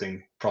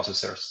coating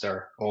processors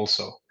there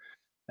also.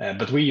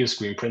 But we use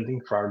screen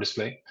printing for our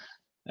display.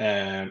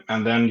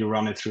 And then you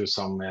run it through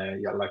some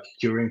like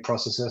curing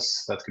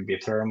processes that could be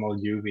thermal,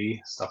 UV,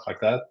 stuff like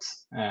that.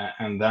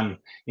 And then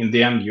in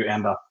the end, you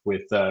end up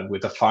with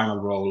a final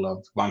roll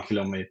of 1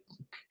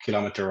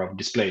 kilometer of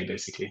display,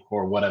 basically,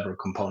 or whatever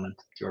component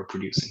you're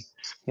producing.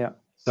 Yeah.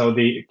 So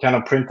the kind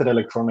of printed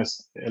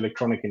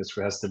electronic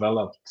industry has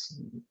developed,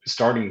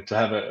 starting to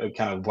have a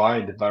kind of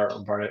wide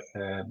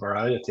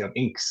variety of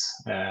inks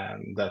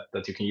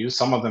that you can use.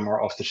 Some of them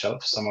are off the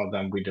shelf. Some of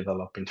them we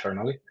develop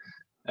internally.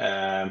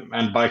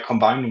 And by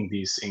combining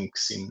these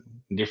inks in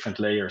different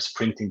layers,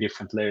 printing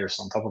different layers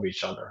on top of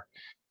each other,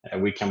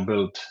 we can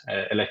build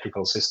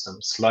electrical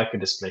systems like a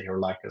display or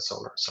like a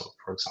solar cell,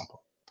 for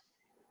example.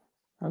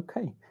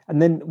 Okay.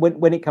 And then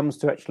when it comes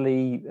to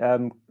actually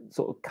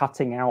sort of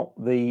cutting out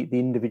the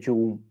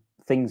individual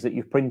things that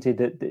you've printed,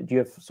 do you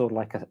have sort of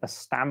like a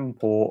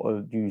stamp,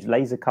 or do you use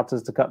laser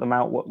cutters to cut them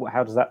out?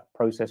 How does that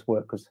process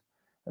work? Because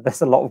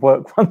that's a lot of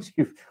work once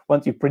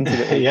you've printed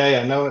it all.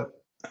 Yeah, no,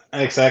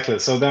 exactly.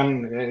 So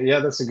then, yeah,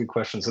 that's a good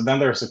question. So then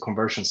there's a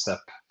conversion step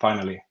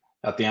finally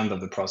at the end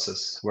of the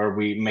process where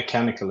we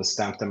mechanically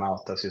stamp them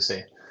out, as you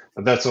say.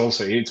 But that's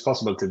also, it's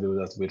possible to do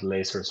that with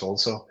lasers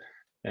also.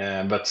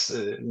 But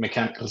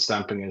mechanical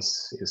stamping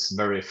is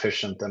very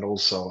efficient and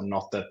also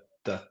not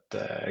that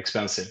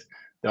expensive.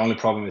 The only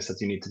problem is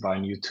that you need to buy a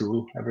new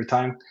tool every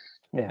time.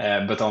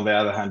 Yeah. But on the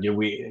other hand,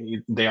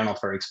 they are not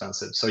very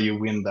expensive. So you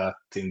win that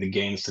in the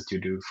gains that you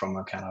do from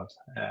a kind of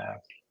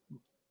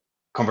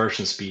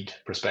conversion speed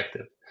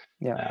perspective.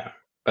 Yeah.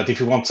 But if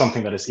you want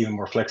something that is even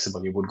more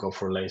flexible, you would go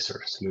for a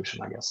laser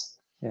solution, I guess.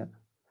 Yeah.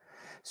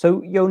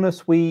 So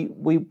Jonas, we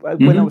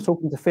when I was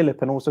talking to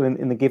Philip, and also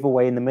in the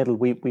giveaway in the middle,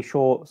 we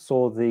saw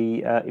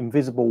the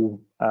Ynvisible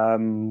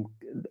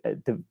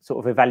the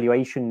sort of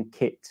evaluation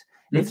kit.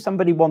 If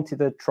somebody wanted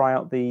to try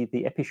out the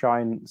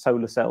Epishine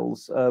solar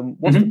cells,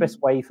 what's the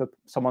best way for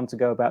someone to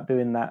go about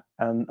doing that,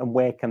 and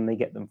where can they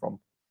get them from?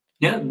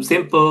 Yeah,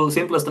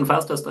 simplest and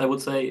fastest, I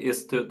would say,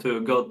 is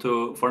to go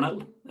to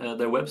Farnell,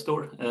 their web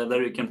store.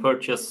 There you can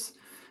purchase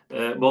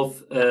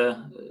both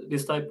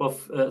this type of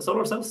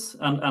solar cells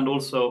and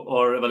also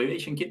our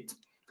evaluation kit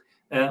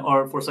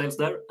are for sales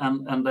there.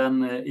 And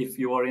then if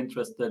you are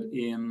interested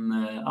in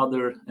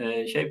other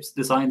shapes,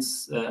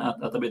 designs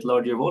at a bit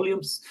larger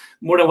volumes,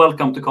 more than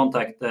welcome to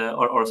contact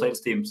our sales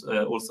teams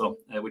also,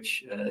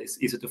 which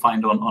is easy to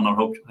find on our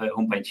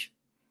homepage.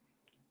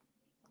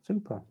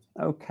 Super.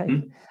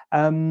 Okay.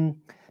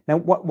 Now,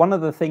 one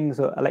of the things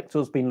that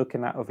Elektor's been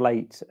looking at of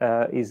late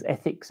is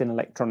ethics in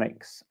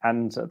electronics,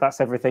 and that's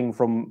everything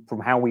from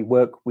how we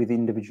work with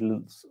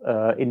individuals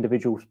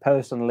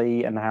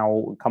personally, and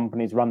how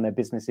companies run their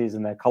businesses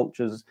and their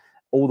cultures,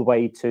 all the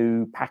way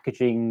to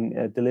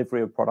packaging,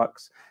 delivery of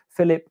products.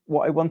 Philip,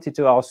 what I wanted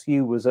to ask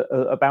you was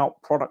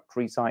about product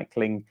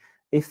recycling.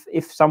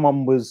 If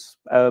someone was,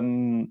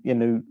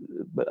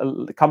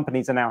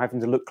 companies are now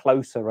having to look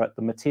closer at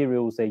the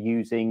materials they're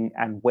using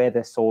and where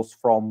they're sourced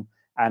from,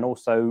 and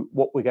also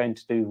what we're going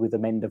to do with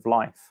them end of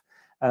life.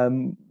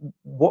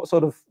 What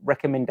sort of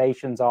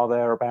recommendations are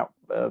there about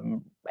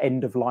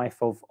end of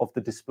life of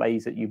the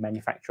displays that you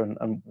manufacture,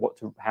 and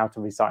how to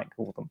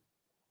recycle them?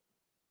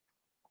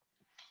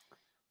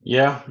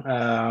 Yeah,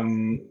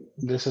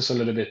 this is a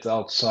little bit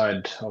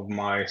outside of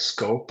my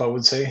scope, I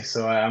would say.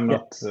 So I'm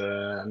not,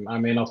 I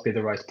may not be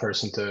the right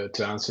person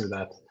to answer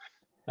that.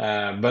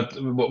 But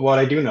what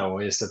I do know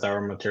is that our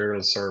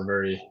materials are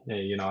very,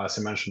 as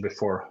I mentioned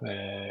before,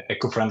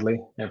 eco-friendly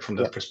from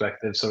that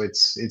perspective. So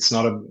it's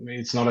not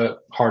a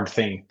hard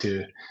thing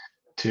to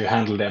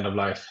handle the end of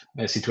life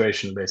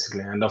situation,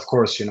 basically. And of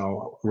course,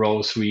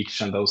 rolls,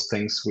 reach, and those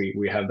things,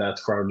 we have that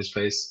for our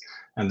displays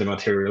and the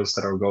materials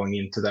that are going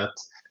into that.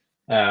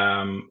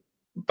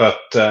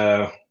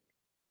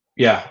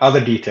 Yeah,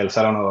 other details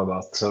I don't know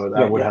about, so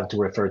I would have to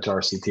refer to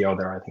our CTO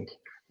there, I think.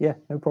 Yeah,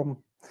 no problem.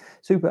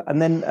 Super.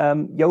 And then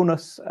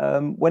Jonas,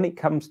 when it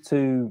comes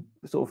to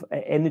sort of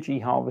energy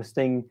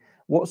harvesting,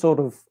 what sort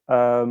of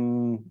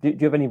do you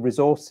have any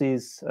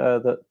resources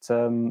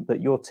that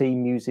your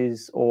team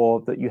uses,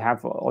 or that you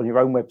have on your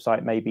own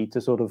website maybe,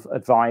 to sort of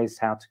advise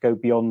how to go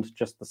beyond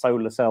just the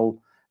solar cell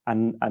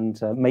and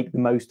make the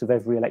most of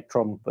every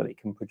electron that it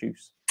can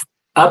produce?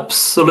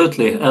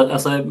 Absolutely.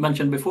 As I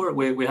mentioned before,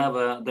 we have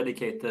a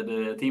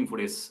dedicated team for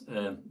this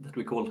that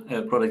we call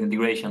product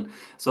integration.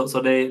 So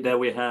there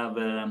we have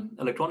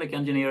electronic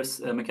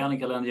engineers,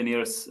 mechanical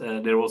engineers.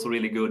 They're also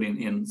really good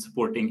in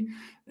supporting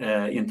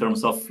in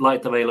terms of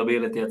light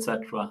availability,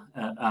 etc.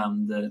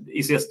 And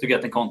easiest to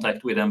get in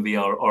contact with them via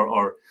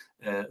our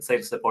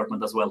sales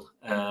department as well.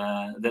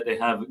 That they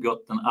have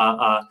gotten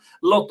a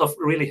lot of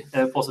really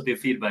positive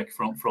feedback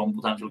from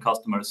potential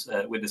customers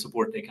with the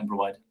support they can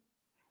provide.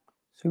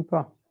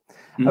 Super.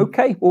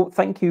 Okay, well,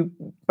 thank you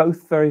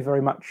both very,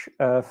 very much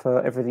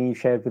for everything you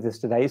shared with us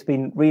today. It's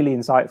been really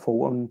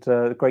insightful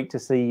and great to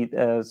see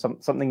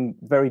something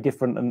very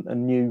different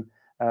and new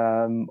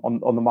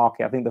on the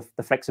market. I think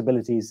the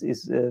flexibility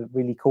is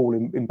really cool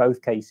in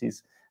both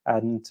cases,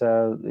 and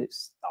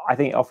I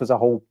think it offers a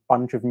whole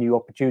bunch of new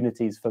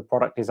opportunities for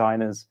product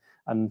designers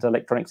and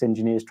electronics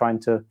engineers trying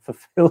to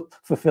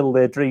fulfill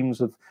their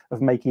dreams of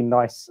making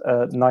nice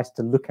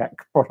to look at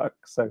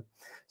products. So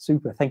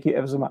super. Thank you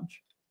ever so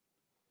much.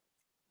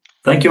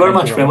 Thank you very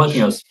much for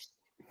inviting us.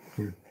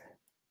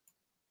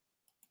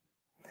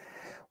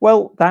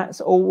 Well,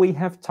 that's all we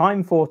have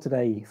time for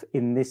today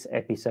in this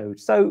episode.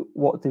 So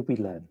what did we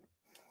learn?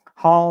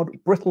 Hard,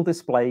 brittle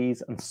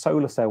displays and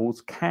solar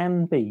cells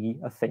can be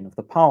a thing of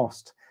the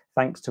past.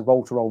 Thanks to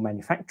roll-to-roll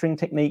manufacturing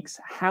techniques,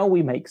 how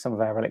we make some of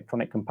our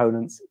electronic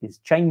components is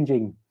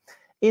changing.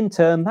 In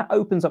turn, that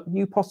opens up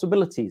new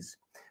possibilities.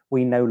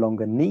 We no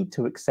longer need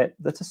to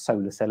accept that a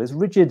solar cell is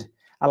rigid,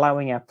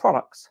 allowing our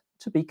products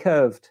to be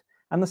curved.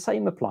 And the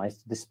same applies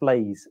to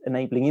displays,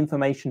 enabling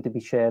information to be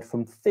shared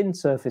from thin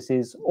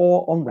surfaces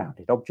or on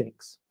rounded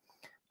objects.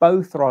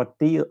 Both are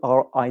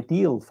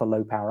ideal for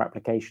low power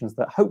applications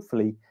that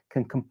hopefully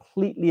can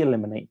completely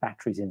eliminate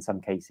batteries in some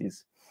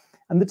cases.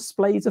 And the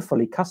displays are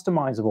fully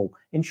customizable,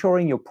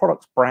 ensuring your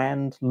product's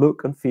brand,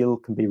 look and feel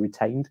can be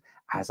retained,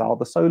 as are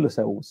the solar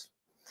cells.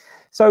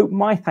 So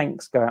my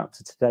thanks go out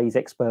to today's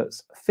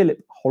experts,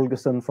 Philip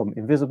Holgersson from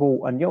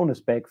Ynvisible and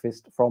Jonas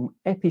Bergqvist from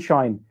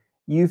Epishine.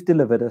 You've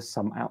delivered us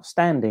some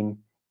outstanding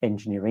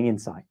engineering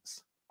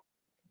insights.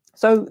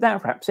 So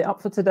that wraps it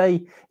up for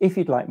today. If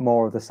you'd like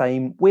more of the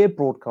same, we're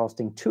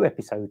broadcasting 2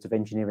 episodes of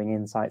Engineering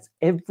Insights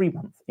every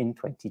month in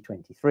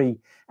 2023.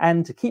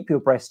 And to keep you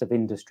abreast of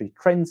industry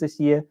trends this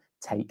year,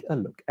 take a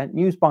look at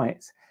News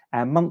Bites,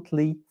 our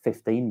monthly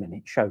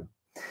 15-minute show.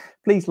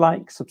 Please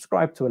like,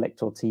 subscribe to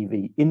Elektor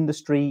TV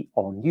Industry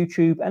on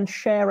YouTube and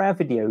share our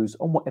videos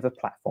on whatever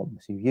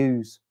platforms you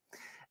use.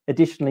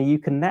 Additionally, you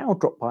can now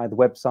drop by the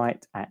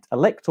website at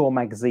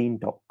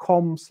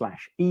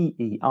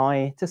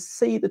elektormagazine.com/EEI to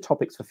see the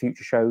topics for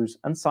future shows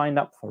and sign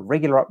up for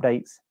regular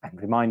updates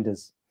and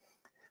reminders.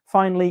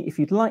 Finally, if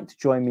you'd like to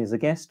join me as a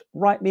guest,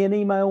 write me an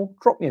email,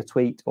 drop me a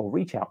tweet, or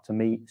reach out to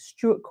me,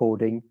 Stuart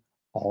Cording,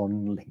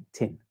 on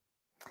LinkedIn.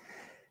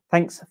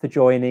 Thanks for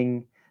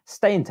joining,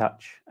 stay in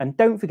touch, and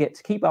don't forget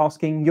to keep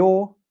asking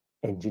your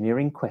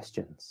engineering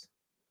questions.